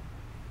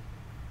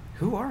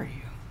 "Who are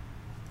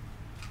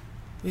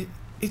you?"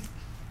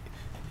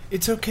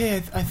 It's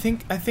okay. I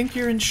think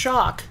you're in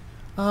shock.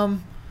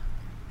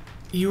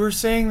 You were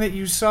saying that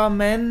you saw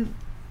men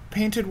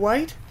painted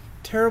white?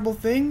 Terrible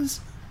things?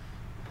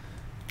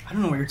 I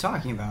don't know what you're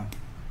talking about.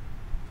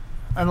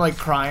 I'm like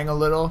crying a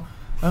little.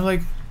 I'm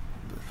like,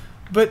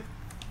 but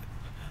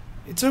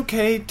it's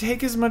okay.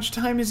 Take as much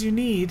time as you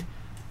need.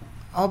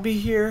 I'll be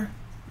here.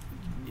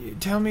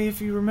 Tell me if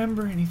you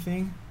remember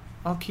anything.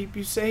 I'll keep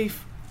you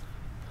safe.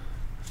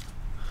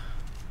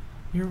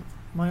 You're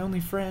my only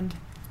friend.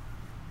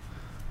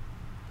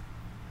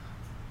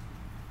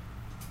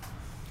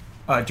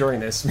 During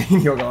this, me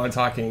and Yoga are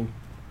talking.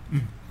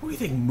 What do you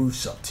think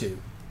Moose up to?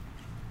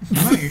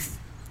 Move.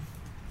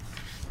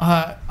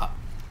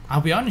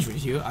 I'll be honest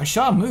with you. I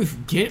saw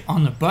Move get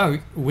on the boat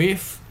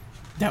with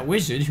that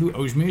wizard who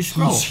owes me a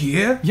scroll. He's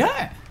here?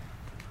 Yeah.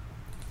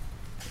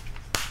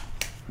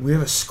 We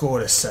have a score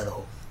to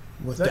settle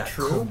with that that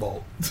true?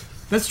 cobalt.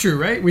 That's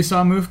true, right? We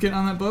saw Move get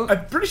on that boat?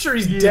 I'm pretty sure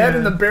he's dead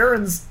in the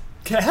Baron's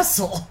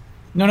castle.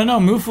 No.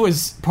 Move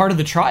was part of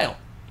the trial.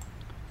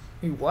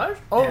 He what?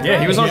 Oh, Yeah,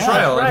 he was on Yeah,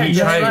 trial and he right,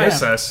 tried right.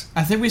 against us.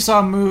 I think we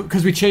saw Move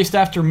because we chased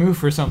after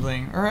Move or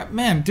something. Or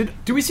man, did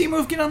we see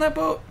Move get on that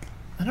boat?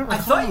 I don't I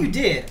recall. thought you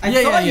did. I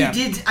Yeah, thought yeah.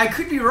 you did. I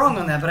could be wrong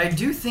on that, but I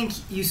do think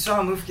you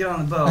saw Moof get on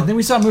the boat. I think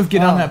we saw Move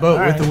get on that boat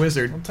all with right. the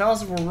wizard. Well, tell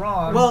us if we're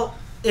wrong. Well,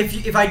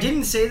 if I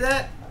didn't say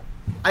that,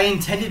 I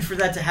intended for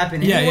that to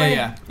happen Yeah,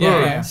 anyway.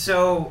 yeah.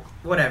 So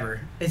whatever,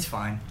 it's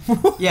fine.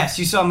 Yes,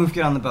 you saw Moof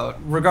get on the boat,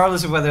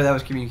 regardless of whether that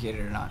was communicated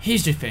or not.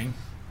 Here's the thing,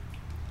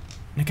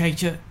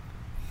 Nikita.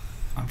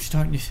 I'm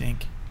starting to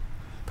think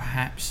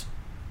perhaps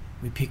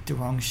we picked the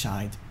wrong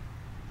side.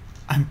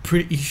 I'm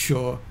pretty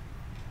sure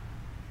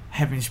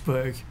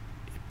Heavensburg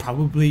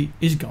probably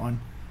is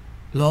gone.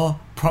 Law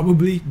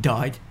probably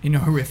died in a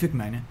horrific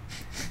manner.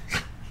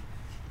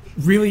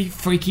 Really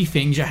freaky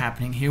things are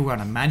happening here. We're on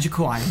a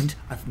magical island.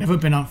 I've never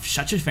been on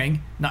such a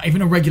thing. Not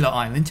even a regular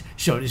island.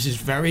 So this is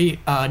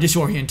very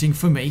disorienting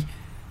for me.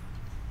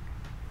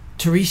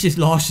 Teresa's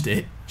lost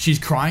it. She's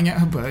crying at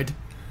her bird.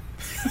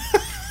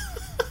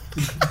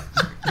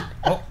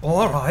 Oh,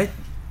 all right.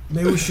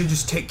 Maybe we should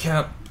just take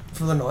camp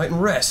for the night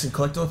and rest and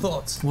collect our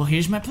thoughts. Well,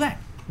 here's my plan.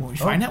 When we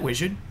find that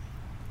wizard,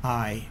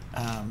 I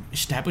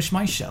establish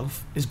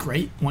myself as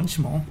great once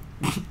more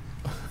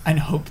and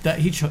hope that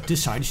he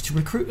decides to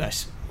recruit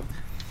us.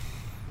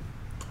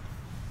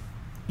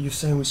 You're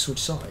saying we switch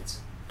sides?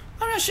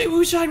 I'm not sure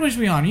whose side was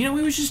we on. You know,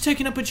 we was just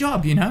taking up a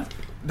job, you know?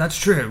 That's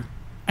true.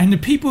 And the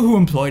people who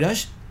employed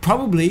us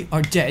probably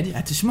are dead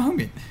at this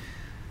moment.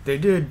 They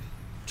did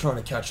try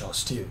to catch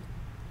us too.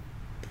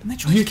 And they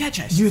tried to catch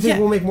us. Do you think Yeah.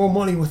 we'll make more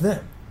money with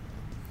them?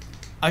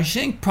 I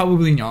think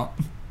probably not.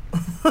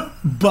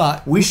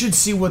 But We should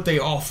see what they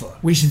offer.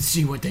 we should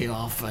see what they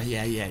offer.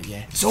 Yeah.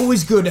 It's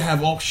always good to have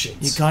You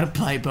options. gotta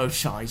play both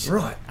sides.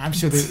 Right.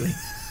 Absolutely.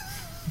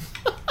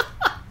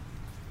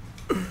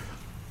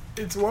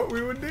 It's what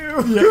we would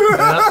do.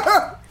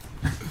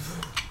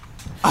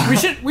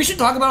 we should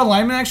talk about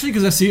alignment actually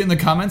because I see it in the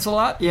comments a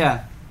lot.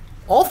 Yeah.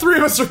 All three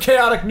of us are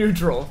chaotic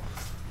neutral.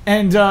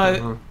 And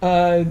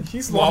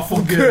He's Lawful lawful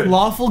good. good.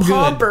 lawful good.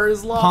 Pomper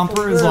is lawful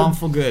Pomper good. is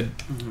lawful good.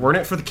 We're in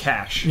it for the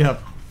cash.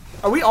 Yep.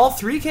 Are we all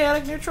three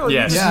chaotic neutral? Or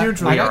Yes. just Yeah.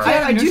 neutral. I got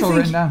I do neutral think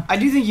written down. I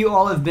do think you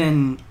all have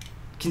been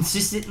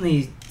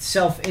consistently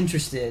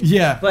self-interested.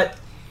 Yeah. But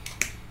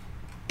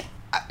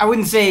I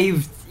wouldn't say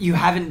you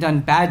haven't done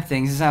bad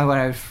things. That's not what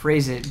I would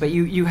phrase it. But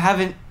you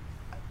haven't.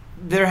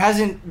 There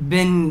hasn't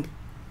been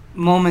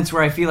moments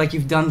where I feel like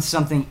you've done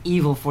something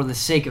evil for the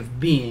sake of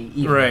being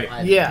evil. Right.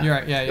 either. Yeah. You're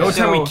right. Yeah. The Yeah. only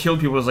time we So- killed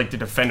people was like to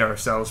defend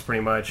ourselves,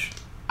 pretty much.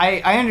 I Or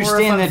if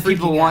understand I'm that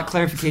people freaking want out.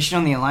 clarification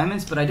on the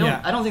alignments, but I don't.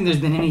 Yeah. I don't think there's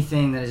been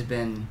anything that has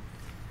been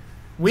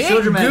We so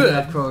ain't dramatic good.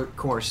 of that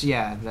course.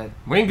 Yeah. That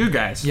We ain't good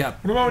guys. Yep.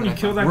 What about when you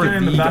killed that We're guy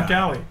in the the back guy.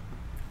 alley?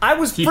 I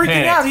was He freaking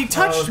panicked. out. He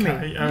touched Oh, me.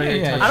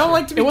 okay. Yeah. I don't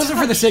like to be It wasn't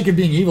for the sake of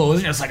being evil. It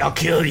wasn't just like I'll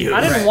kill you.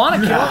 I didn't want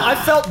to kill him. I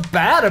felt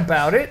bad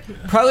about it.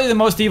 Probably the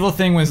most evil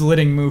thing was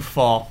letting Moof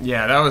fall.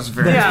 Yeah, that was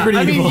very. Yeah, pretty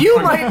I mean, evil. you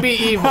might be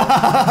evil.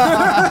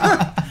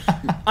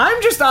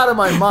 I'm just out of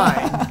my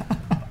mind.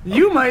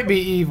 You might be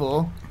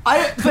evil.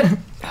 but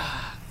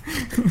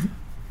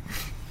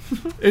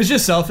It was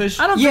just selfish.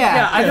 I don't Yeah, think.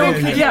 Yeah, I don't.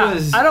 yeah, think. yeah. Yeah, It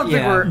was- I don't think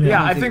yeah. we're. Yeah, Yeah,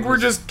 I I don't think think it we're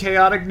was just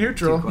chaotic too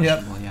neutral.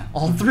 questionable. Yeah.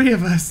 All three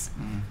of us.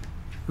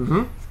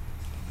 Mm-hmm.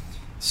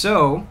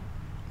 So,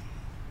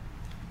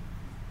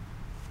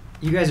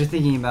 you guys are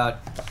thinking about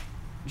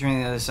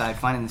joining the other side,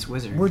 finding this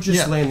wizard. We're just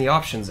Yeah. laying the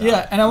options out.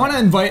 Yeah, and I want to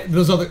invite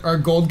those our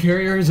gold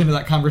carriers into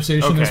that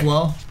conversation Okay. as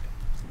well.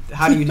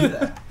 How do you do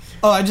that?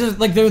 Oh, I just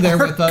like they're there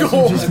with us.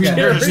 gold And just, carriers.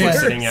 They're just yeah.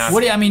 listening out.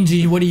 What do you, I mean?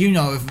 What do you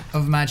know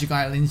of magic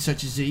islands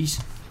such as these?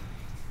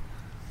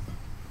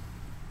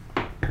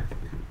 Can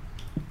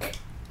I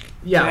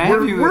Yeah,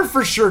 have you- we're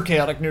for sure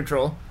chaotic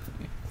neutral.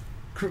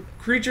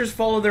 Creatures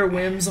follow their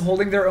whims,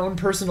 holding their own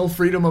personal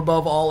freedom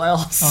above all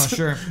else. Oh,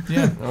 sure.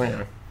 Yeah. Oh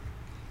yeah.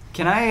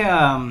 Can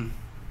I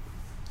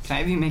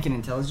have you make an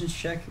intelligence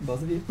check,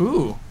 both of you?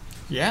 Ooh.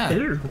 Yeah.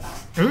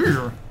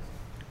 Ooh.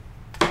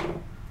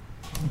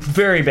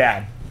 Very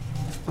bad.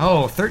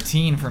 Oh,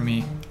 13 for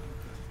me.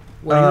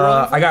 What are you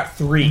rolling for? I got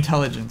 3.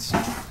 Intelligence.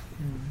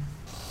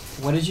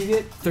 What did you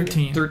get?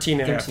 13. 13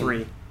 and I got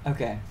 13. 3.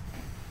 Okay.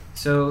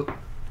 So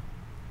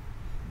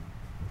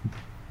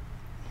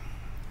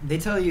they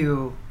tell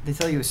you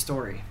a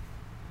story,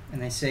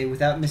 and they say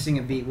without missing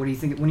a beat, what do you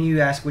think? When you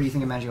ask, what do you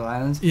think of Magical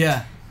Islands?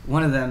 Yeah.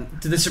 One of them,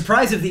 to the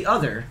surprise of the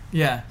other,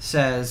 Yeah.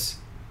 says,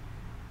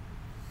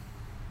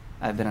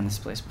 "I've been on this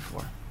place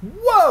before."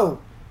 Whoa!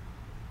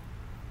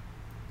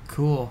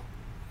 Cool.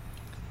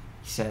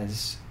 He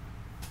says,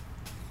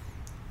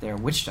 "There are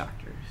witch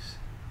doctors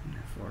in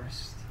the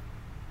forest,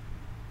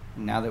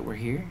 and now that we're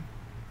here,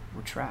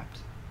 we're trapped.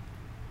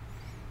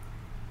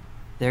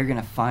 They're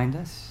gonna find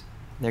us.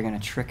 They're gonna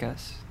trick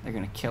us. They're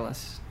gonna kill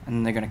us, and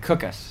then they're gonna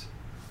cook us.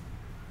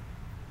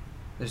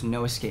 There's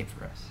no escape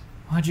for us.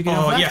 How'd you get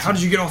off Oh that? yeah, how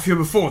did you get off here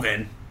before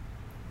then?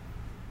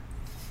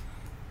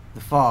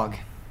 The fog.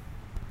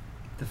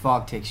 The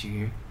fog takes you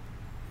here.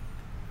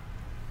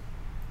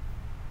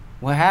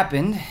 What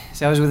happened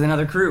is I was with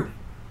another crew.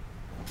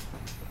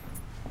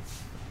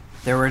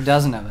 There were a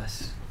dozen of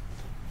us.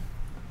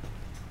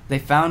 They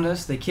found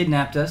us, they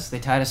kidnapped us, they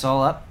tied us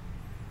all up.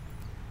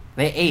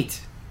 They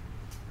ate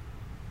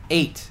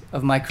 8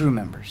 of my crew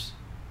members.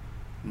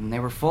 And they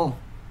were full.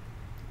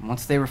 And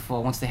once they were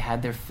full, once they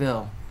had their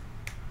fill,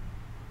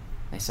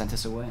 they sent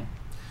us away.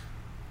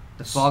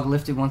 The fog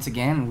lifted once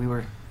again, and we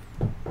were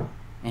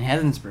in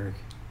Heathensburg,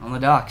 on the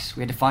docks.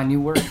 We had to find new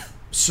work.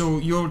 So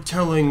you're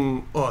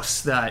telling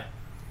us that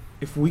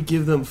if we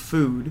give them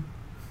food,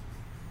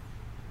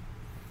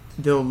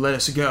 they'll let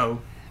us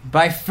go?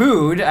 By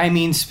food, I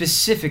mean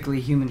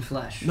specifically human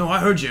flesh. No, I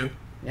heard you.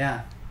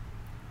 Yeah.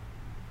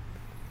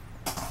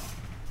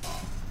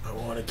 I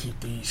want to keep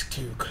these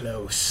too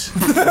close.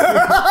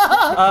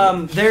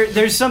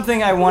 There's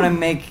something I want to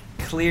make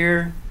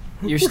clear.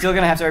 You're still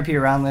gonna have to repeat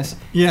around this.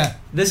 Yeah.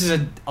 This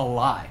is a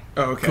lie.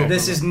 Oh, okay.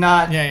 This is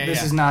not. Yeah, yeah, this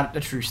yeah. is not a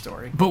true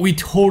story. But we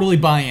totally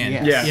buy in.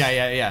 Yes.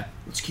 Yeah. Yeah.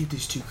 Let's keep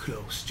these too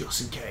close,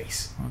 just in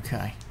case.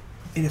 Okay.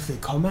 And if they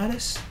come at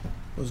us,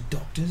 those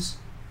doctors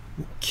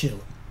will kill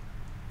them.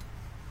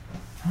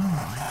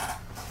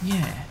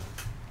 Yeah.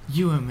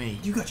 You and me.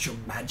 You got your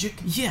magic.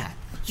 Yeah.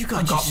 You I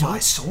got, got your my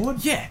sword.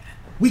 sword. Yeah.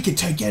 We can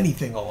take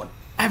anything on.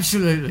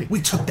 Absolutely.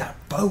 We took that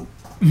boat.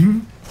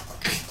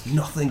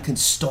 Nothing can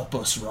stop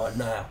us right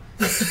now.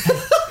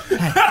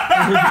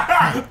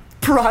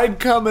 Pride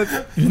cometh.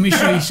 Let me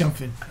show you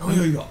something. Oh,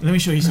 here you go. Let me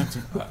show you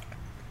something.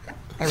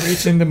 I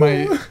reach into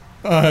my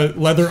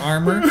leather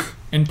armor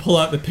and pull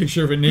out the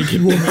picture of a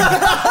naked woman.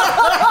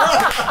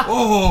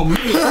 Oh, man.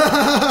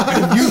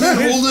 You've been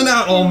holding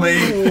out on me.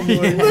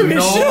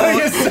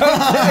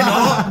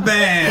 Not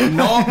bad.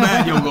 Not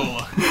bad,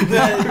 Yogola.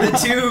 The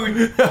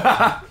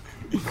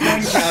two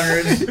coin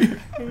counters.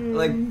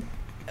 Like,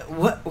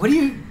 what do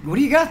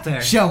you got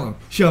there? Show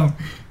him.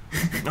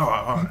 All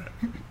right.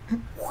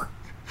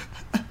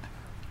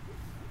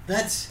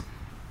 That's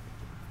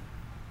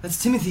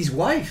Timothy's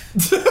wife.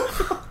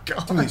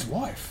 Timothy's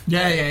wife.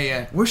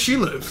 Yeah. Where's she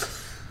live?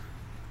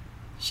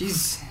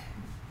 She's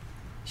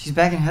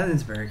back in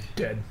Heathensburg.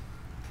 Dead.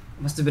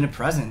 Must have been a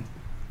present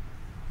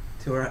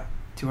to her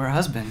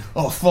husband.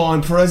 Oh,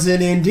 fine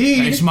present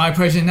indeed. It's my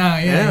present now.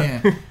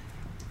 Yeah.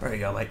 There you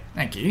go, mate.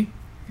 Thank you.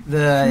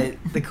 The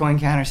coin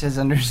counter says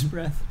under his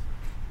breath,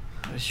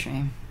 "What a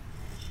shame."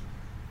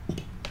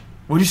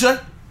 What'd you say?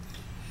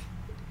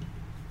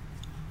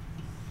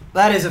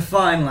 That is a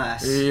fine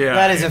lass.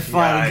 That is a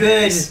fine,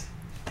 good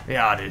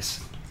Yeah, it is.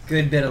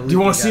 bit of. Do you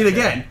want to see it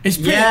again? It's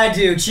pretty. Yeah, I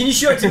do. Can you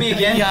show it to me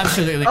again? Yeah,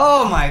 absolutely.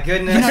 Oh my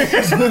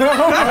goodness.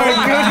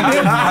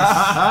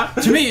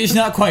 To me, it's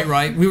not quite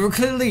right. We were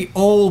clearly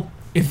all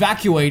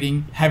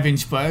evacuating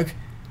Heavensburg.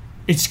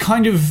 It's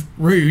kind of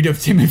rude of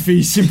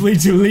Timothy simply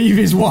to leave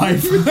his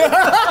wife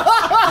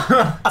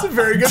That's a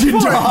very good to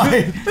point.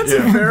 die. That's a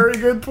very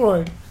good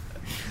point.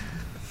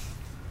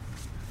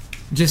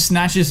 Just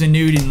snatches a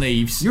nude and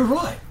leaves. You're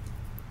right.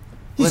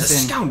 He's Listen. a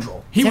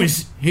scoundrel. He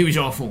was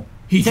awful.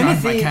 He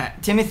dragged my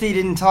cat. Timothy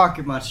didn't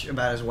talk much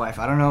about his wife.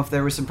 I don't know if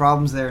there were some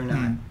problems there or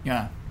not.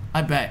 Yeah,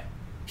 I bet.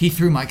 He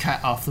threw my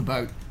cat off the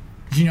boat.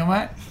 Did you know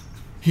that?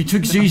 He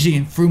took Zizi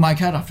and threw my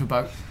cat off the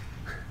boat.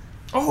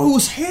 Oh, it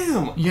was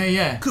him.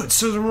 Yeah. Good,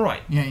 serves him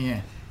right. Yeah.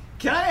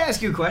 Can I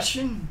ask you a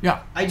question?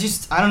 Yeah. I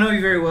don't know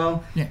you very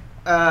well. Yeah.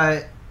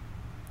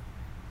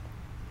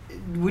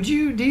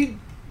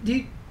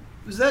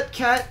 Was that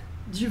cat,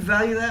 did you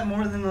value that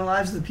more than the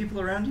lives of the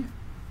people around you?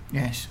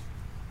 Yes.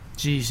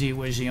 Zizi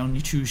was the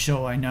only true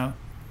soul I know.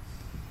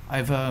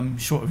 I've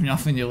sort of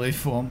nothing to live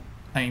for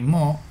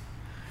anymore.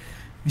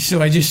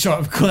 So I just sort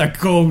of collect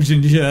gold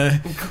and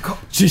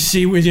just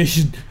see where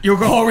this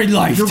horrid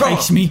life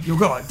takes me. You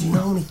got. Do you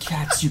know how many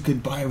cats you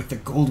could buy with the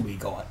gold we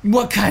got?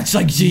 What cat's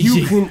like Zizi?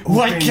 You can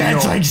What open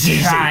cat's your like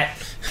Zizi?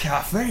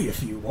 Cafe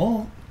if you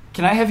want.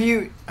 Can I have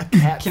you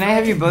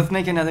both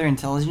make another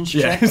intelligence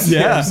check?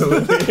 Yeah,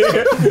 absolutely.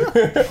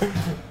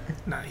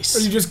 Nice. Are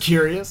you just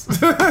curious?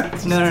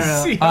 No.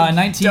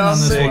 19 on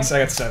this one.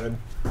 I got 7.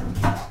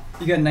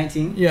 You got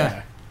 19?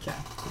 Yeah.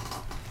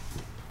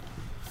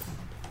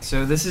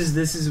 So this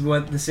is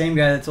what the same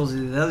guy that told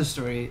you the other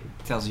story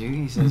tells you.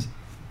 He says,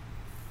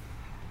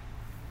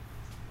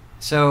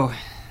 so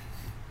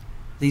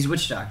these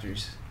witch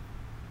doctors,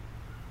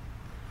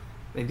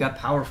 they've got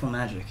powerful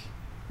magic.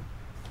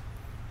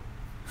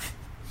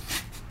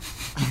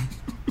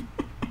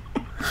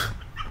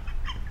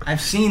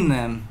 I've seen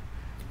them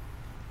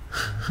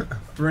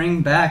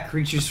bring back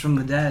creatures from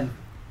the dead,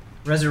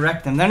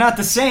 resurrect them. They're not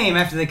the same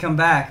after they come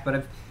back,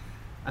 but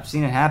I've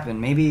seen it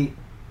happen. Maybe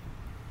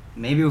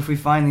if we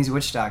find these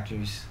witch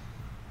doctors,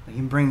 they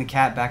can bring the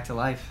cat back to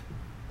life.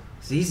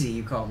 Zizi,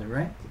 you called it,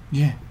 right?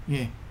 Yeah.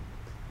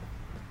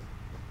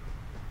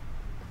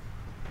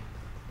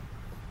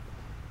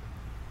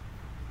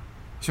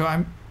 So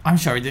I'm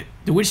sorry,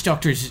 the witch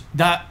doctors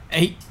that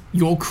ate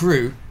your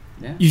crew.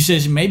 Yeah. You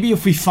says maybe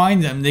if we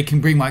find them, they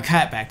can bring my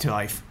cat back to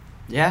life.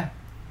 Yeah.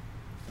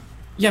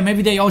 Yeah,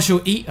 maybe they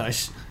also eat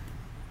us.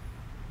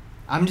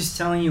 I'm just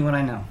telling you what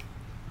I know.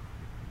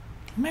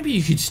 Maybe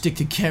you could stick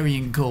to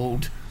carrying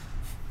gold.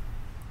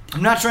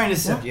 I'm not trying to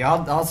sip you.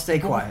 I'll stay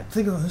quiet.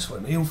 Think of it this way.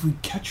 Maybe if we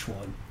catch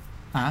one,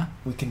 Huh?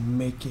 we can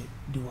make it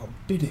do our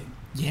bidding.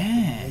 Raise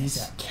Yes.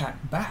 that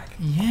cat back.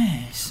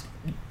 Yes.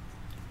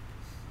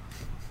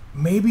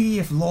 Maybe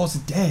if Law's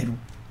dead,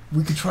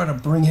 we could try to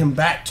bring him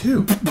back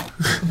too.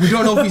 We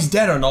don't know if he's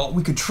dead or not.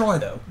 We could try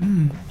though.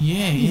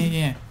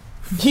 Yeah.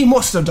 He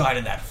must have died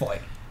in that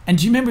fight. And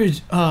do you remember,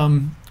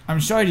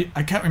 I'm sorry,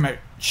 I can't remember,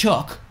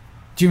 Chuck.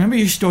 Do you remember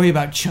your story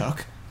about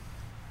Chuck?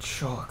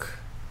 Chuck.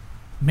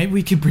 Maybe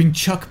we could bring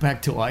Chuck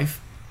back to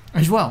life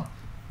as well.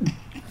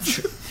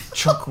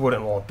 Chuck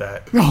wouldn't want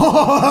that.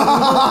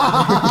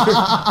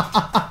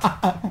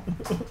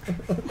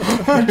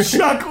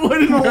 Chuck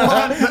wouldn't want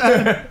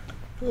that.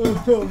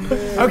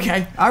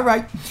 Okay,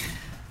 alright.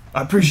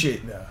 I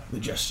appreciate the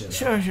gesture.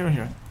 though.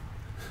 Sure.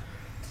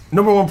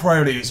 Number one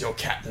priority is your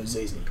cat, though,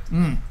 Zizi.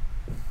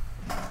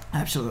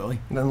 Absolutely.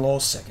 And then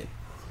Law's second.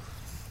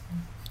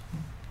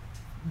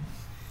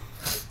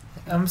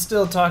 I'm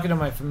still talking to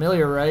my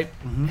familiar, right?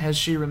 Mhm. Has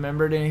she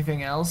remembered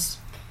anything else?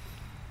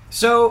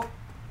 So,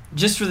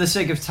 just for the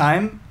sake of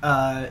time,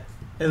 at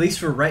least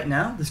for right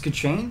now, this could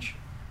change.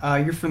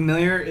 Your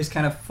familiar is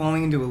kind of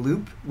falling into a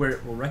loop where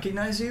it will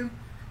recognize you.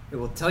 It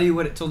will tell you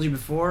what it told you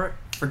before,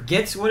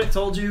 forgets what it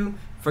told you,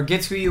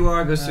 forgets who you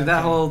are, goes through that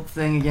Okay. whole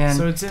thing again.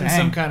 So it's in Dang.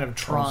 some kind of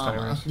trauma.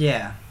 Alzheimer's.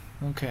 Yeah.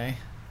 Okay.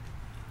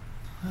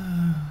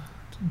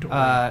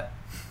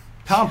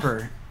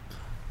 Pomper,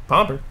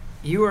 Pomper.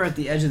 You are at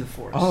the edge of the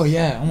forest. Oh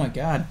yeah. Oh my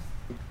god.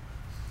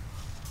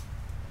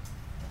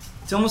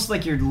 It's almost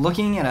like you're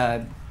looking at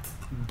a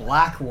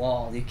black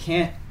wall. You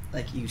can't,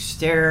 like, you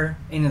stare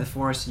into the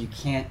forest and you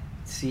can't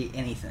see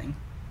anything.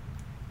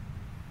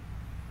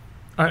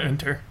 I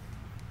enter.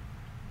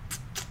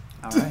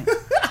 All right.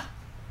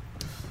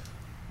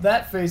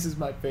 That face is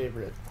my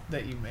favorite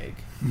that you make.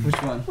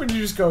 Which one? When you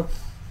just go,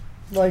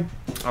 like,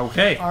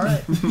 Okay. all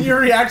right. Your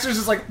reaction is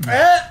just like,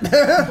 eh.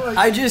 Like,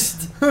 I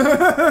just,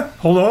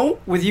 Hello?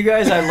 with you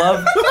guys, I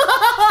love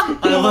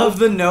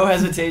the no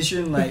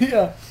hesitation. Like,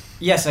 yeah.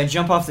 yes, I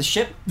jump off the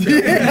ship.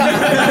 Yeah.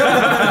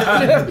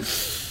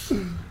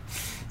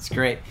 It's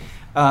great.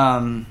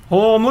 Um,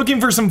 Hello, I'm looking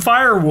for some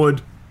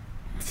firewood.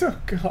 Oh,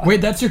 God.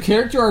 Wait, that's your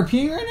character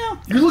RPing right now?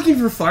 You're looking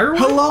for firewood?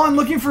 Hello, I'm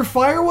looking for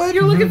firewood.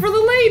 You're looking for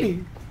the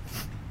lady.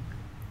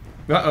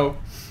 Uh-oh.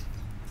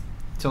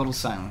 total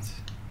silence.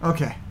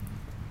 Okay.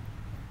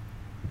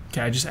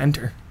 Okay, I just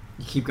enter.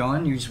 You keep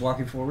going. You're just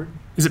walking forward.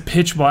 Is it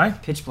pitch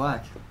black? Pitch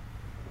black.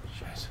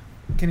 Shit.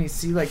 Can he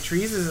see, like,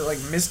 trees? Is it, like,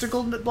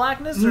 mystical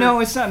blackness? Or? No,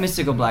 it's not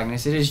mystical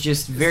blackness. It is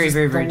just very, just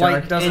very, the very light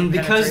dark. doesn't And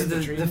because penetrate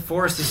the tree. the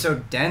forest is so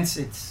dense,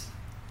 it's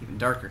even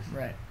darker.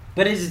 Right.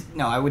 But it is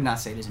no, I would not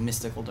say it is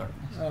mystical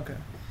darkness. Okay.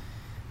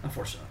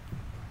 Unfortunately.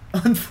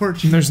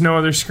 Unfortunately. There's no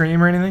other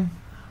scream or anything?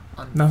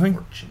 Nothing?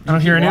 Unfortunate. I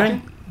don't hear Keep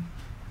anything?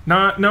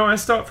 No, I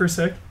stop for a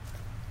sec.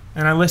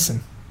 And I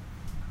listen.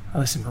 I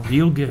listen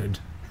real good.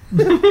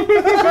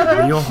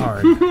 Real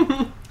hard.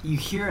 You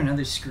hear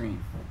another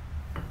scream.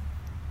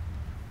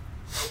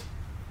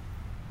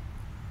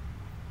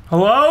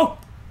 Hello?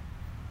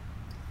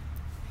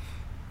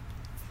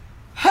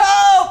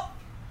 Help!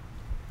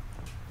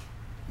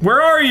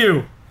 Where are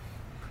you?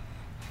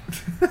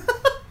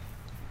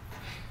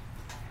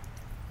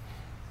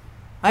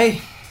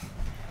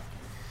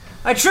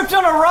 I tripped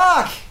on a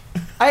rock.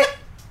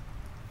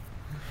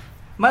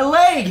 My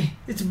leg.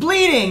 It's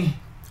bleeding.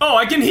 Oh,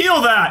 I can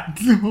heal that.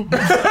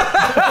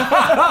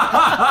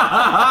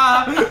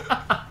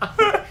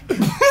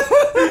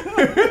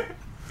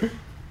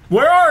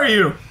 Where are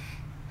you?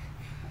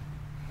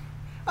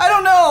 I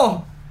don't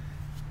know.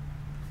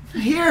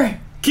 Here.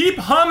 Keep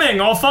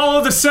humming. I'll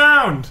follow the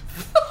sound.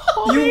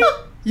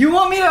 You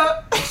want me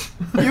to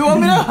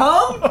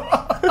hum?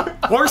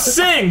 Or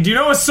sing. Do you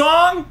know a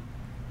song?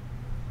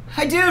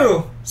 I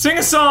do. Sing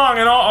a song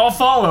and I'll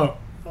follow.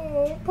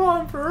 Oh,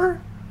 Pomper.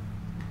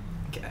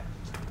 Okay.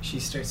 She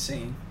starts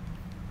singing.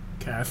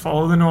 Okay, I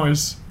follow the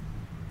noise.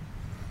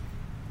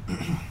 Do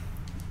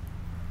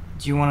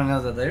you want to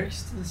know the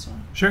lyrics to this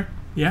song? Sure.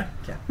 Yeah.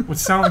 Okay.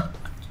 What's the sound like?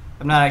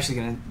 I'm not actually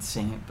gonna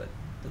sing it, but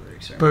the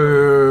lyrics are.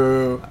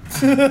 Boo.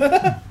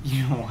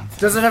 You don't want that.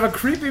 Does it have a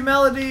creepy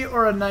melody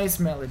or a nice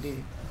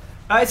melody?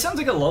 It sounds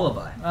like a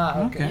lullaby.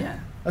 Ah, okay. Yeah.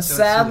 A So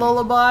sad it's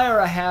lullaby or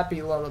a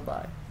happy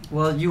lullaby?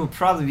 Well, you will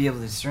probably be able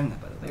to discern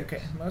that by the lyrics.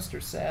 Okay, most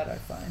are sad, I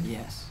find.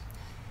 Yes.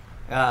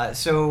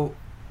 So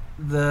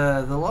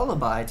the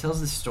lullaby tells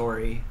the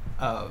story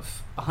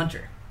of a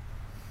hunter.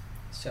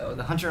 So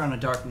the hunter on a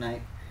dark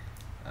night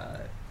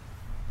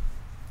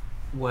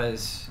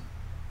was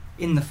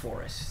in the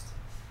forest,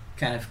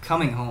 kind of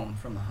coming home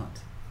from the hunt,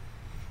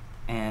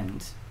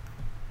 and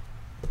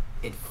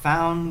it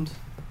found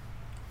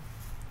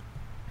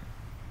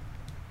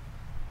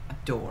a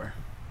door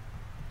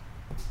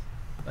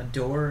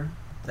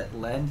that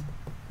led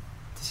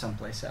to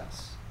someplace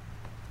else.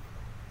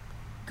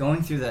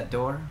 Going through that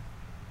door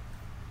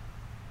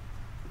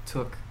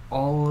took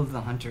all of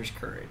the hunter's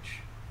courage.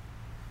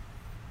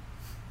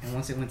 And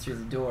once it went through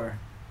the door,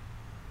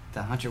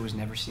 the hunter was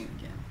never seen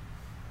again.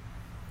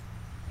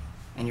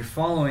 And you're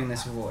following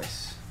this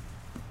voice.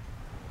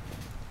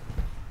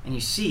 And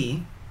you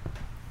see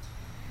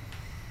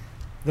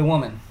the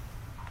woman.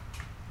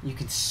 You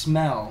could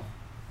smell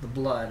the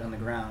blood on the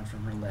ground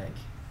from her leg.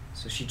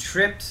 So she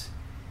tripped,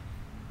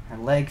 her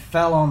leg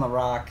fell on the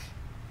rock,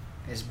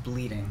 is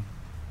bleeding.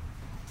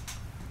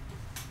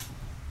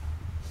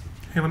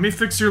 Hey, let me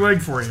fix your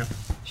leg for you.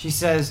 She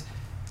says,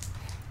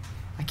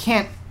 I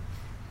can't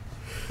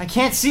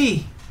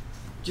see.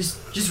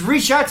 Just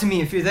reach out to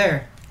me if you're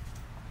there.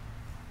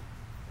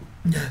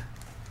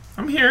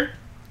 I'm here.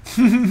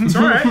 It's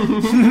alright.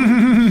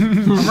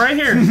 I'm right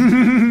here.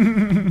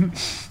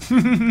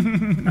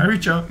 I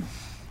reach out.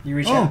 You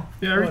reach out.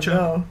 Yeah, I reach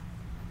out. No.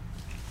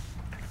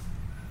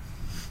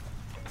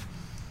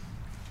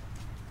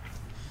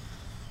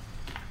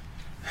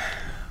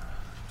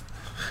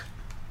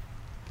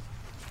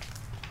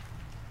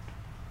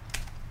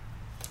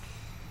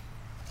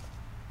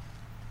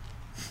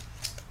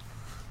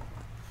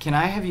 Can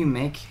I have you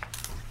make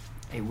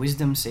a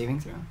wisdom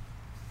saving throw?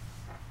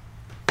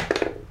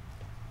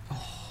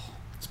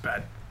 It's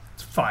bad.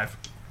 It's 5.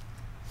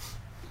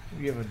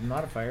 You have a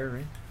modifier,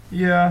 right?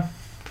 Yeah.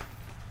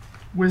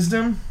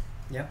 Wisdom?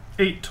 Yep.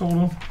 8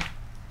 total.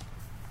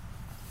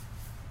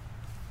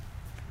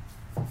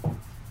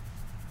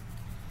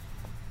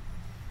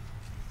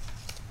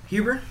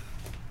 Huber,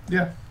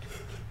 Yeah.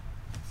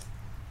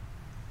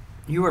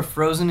 you are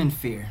frozen in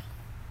fear.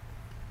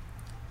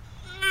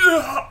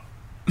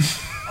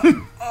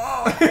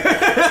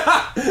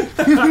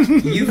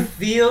 You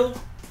feel,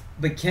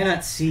 but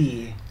cannot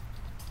see,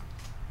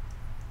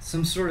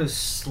 some sort of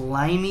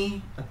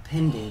slimy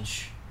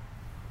appendage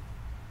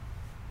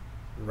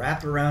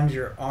wrap around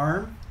your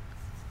arm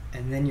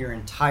and then your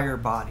entire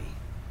body.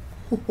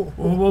 Whoa, whoa,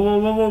 whoa, whoa,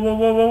 whoa, whoa,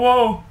 whoa, whoa,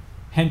 whoa.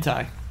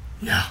 Hentai.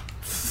 Yeah.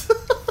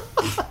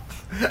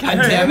 God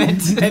damn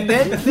it. And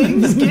then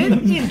things get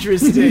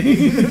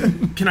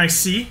interesting. Can I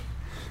see?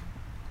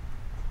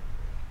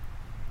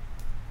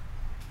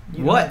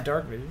 You What? don't have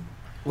dark vision.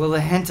 Will the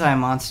hentai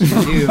monster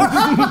do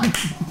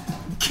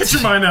Get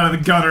your mind out of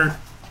the gutter.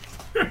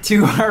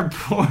 to our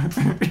poor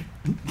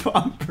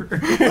bumper?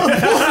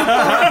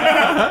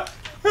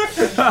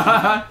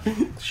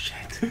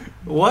 Shit.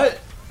 What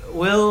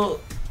will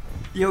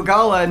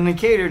Yogala and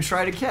Nikator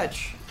try to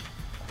catch?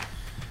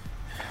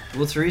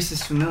 Will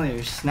Teresa's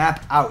familiar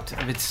snap out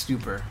of its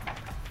stupor?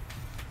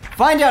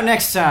 Find out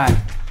next time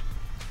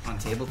on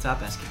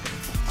Tabletop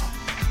Escapades.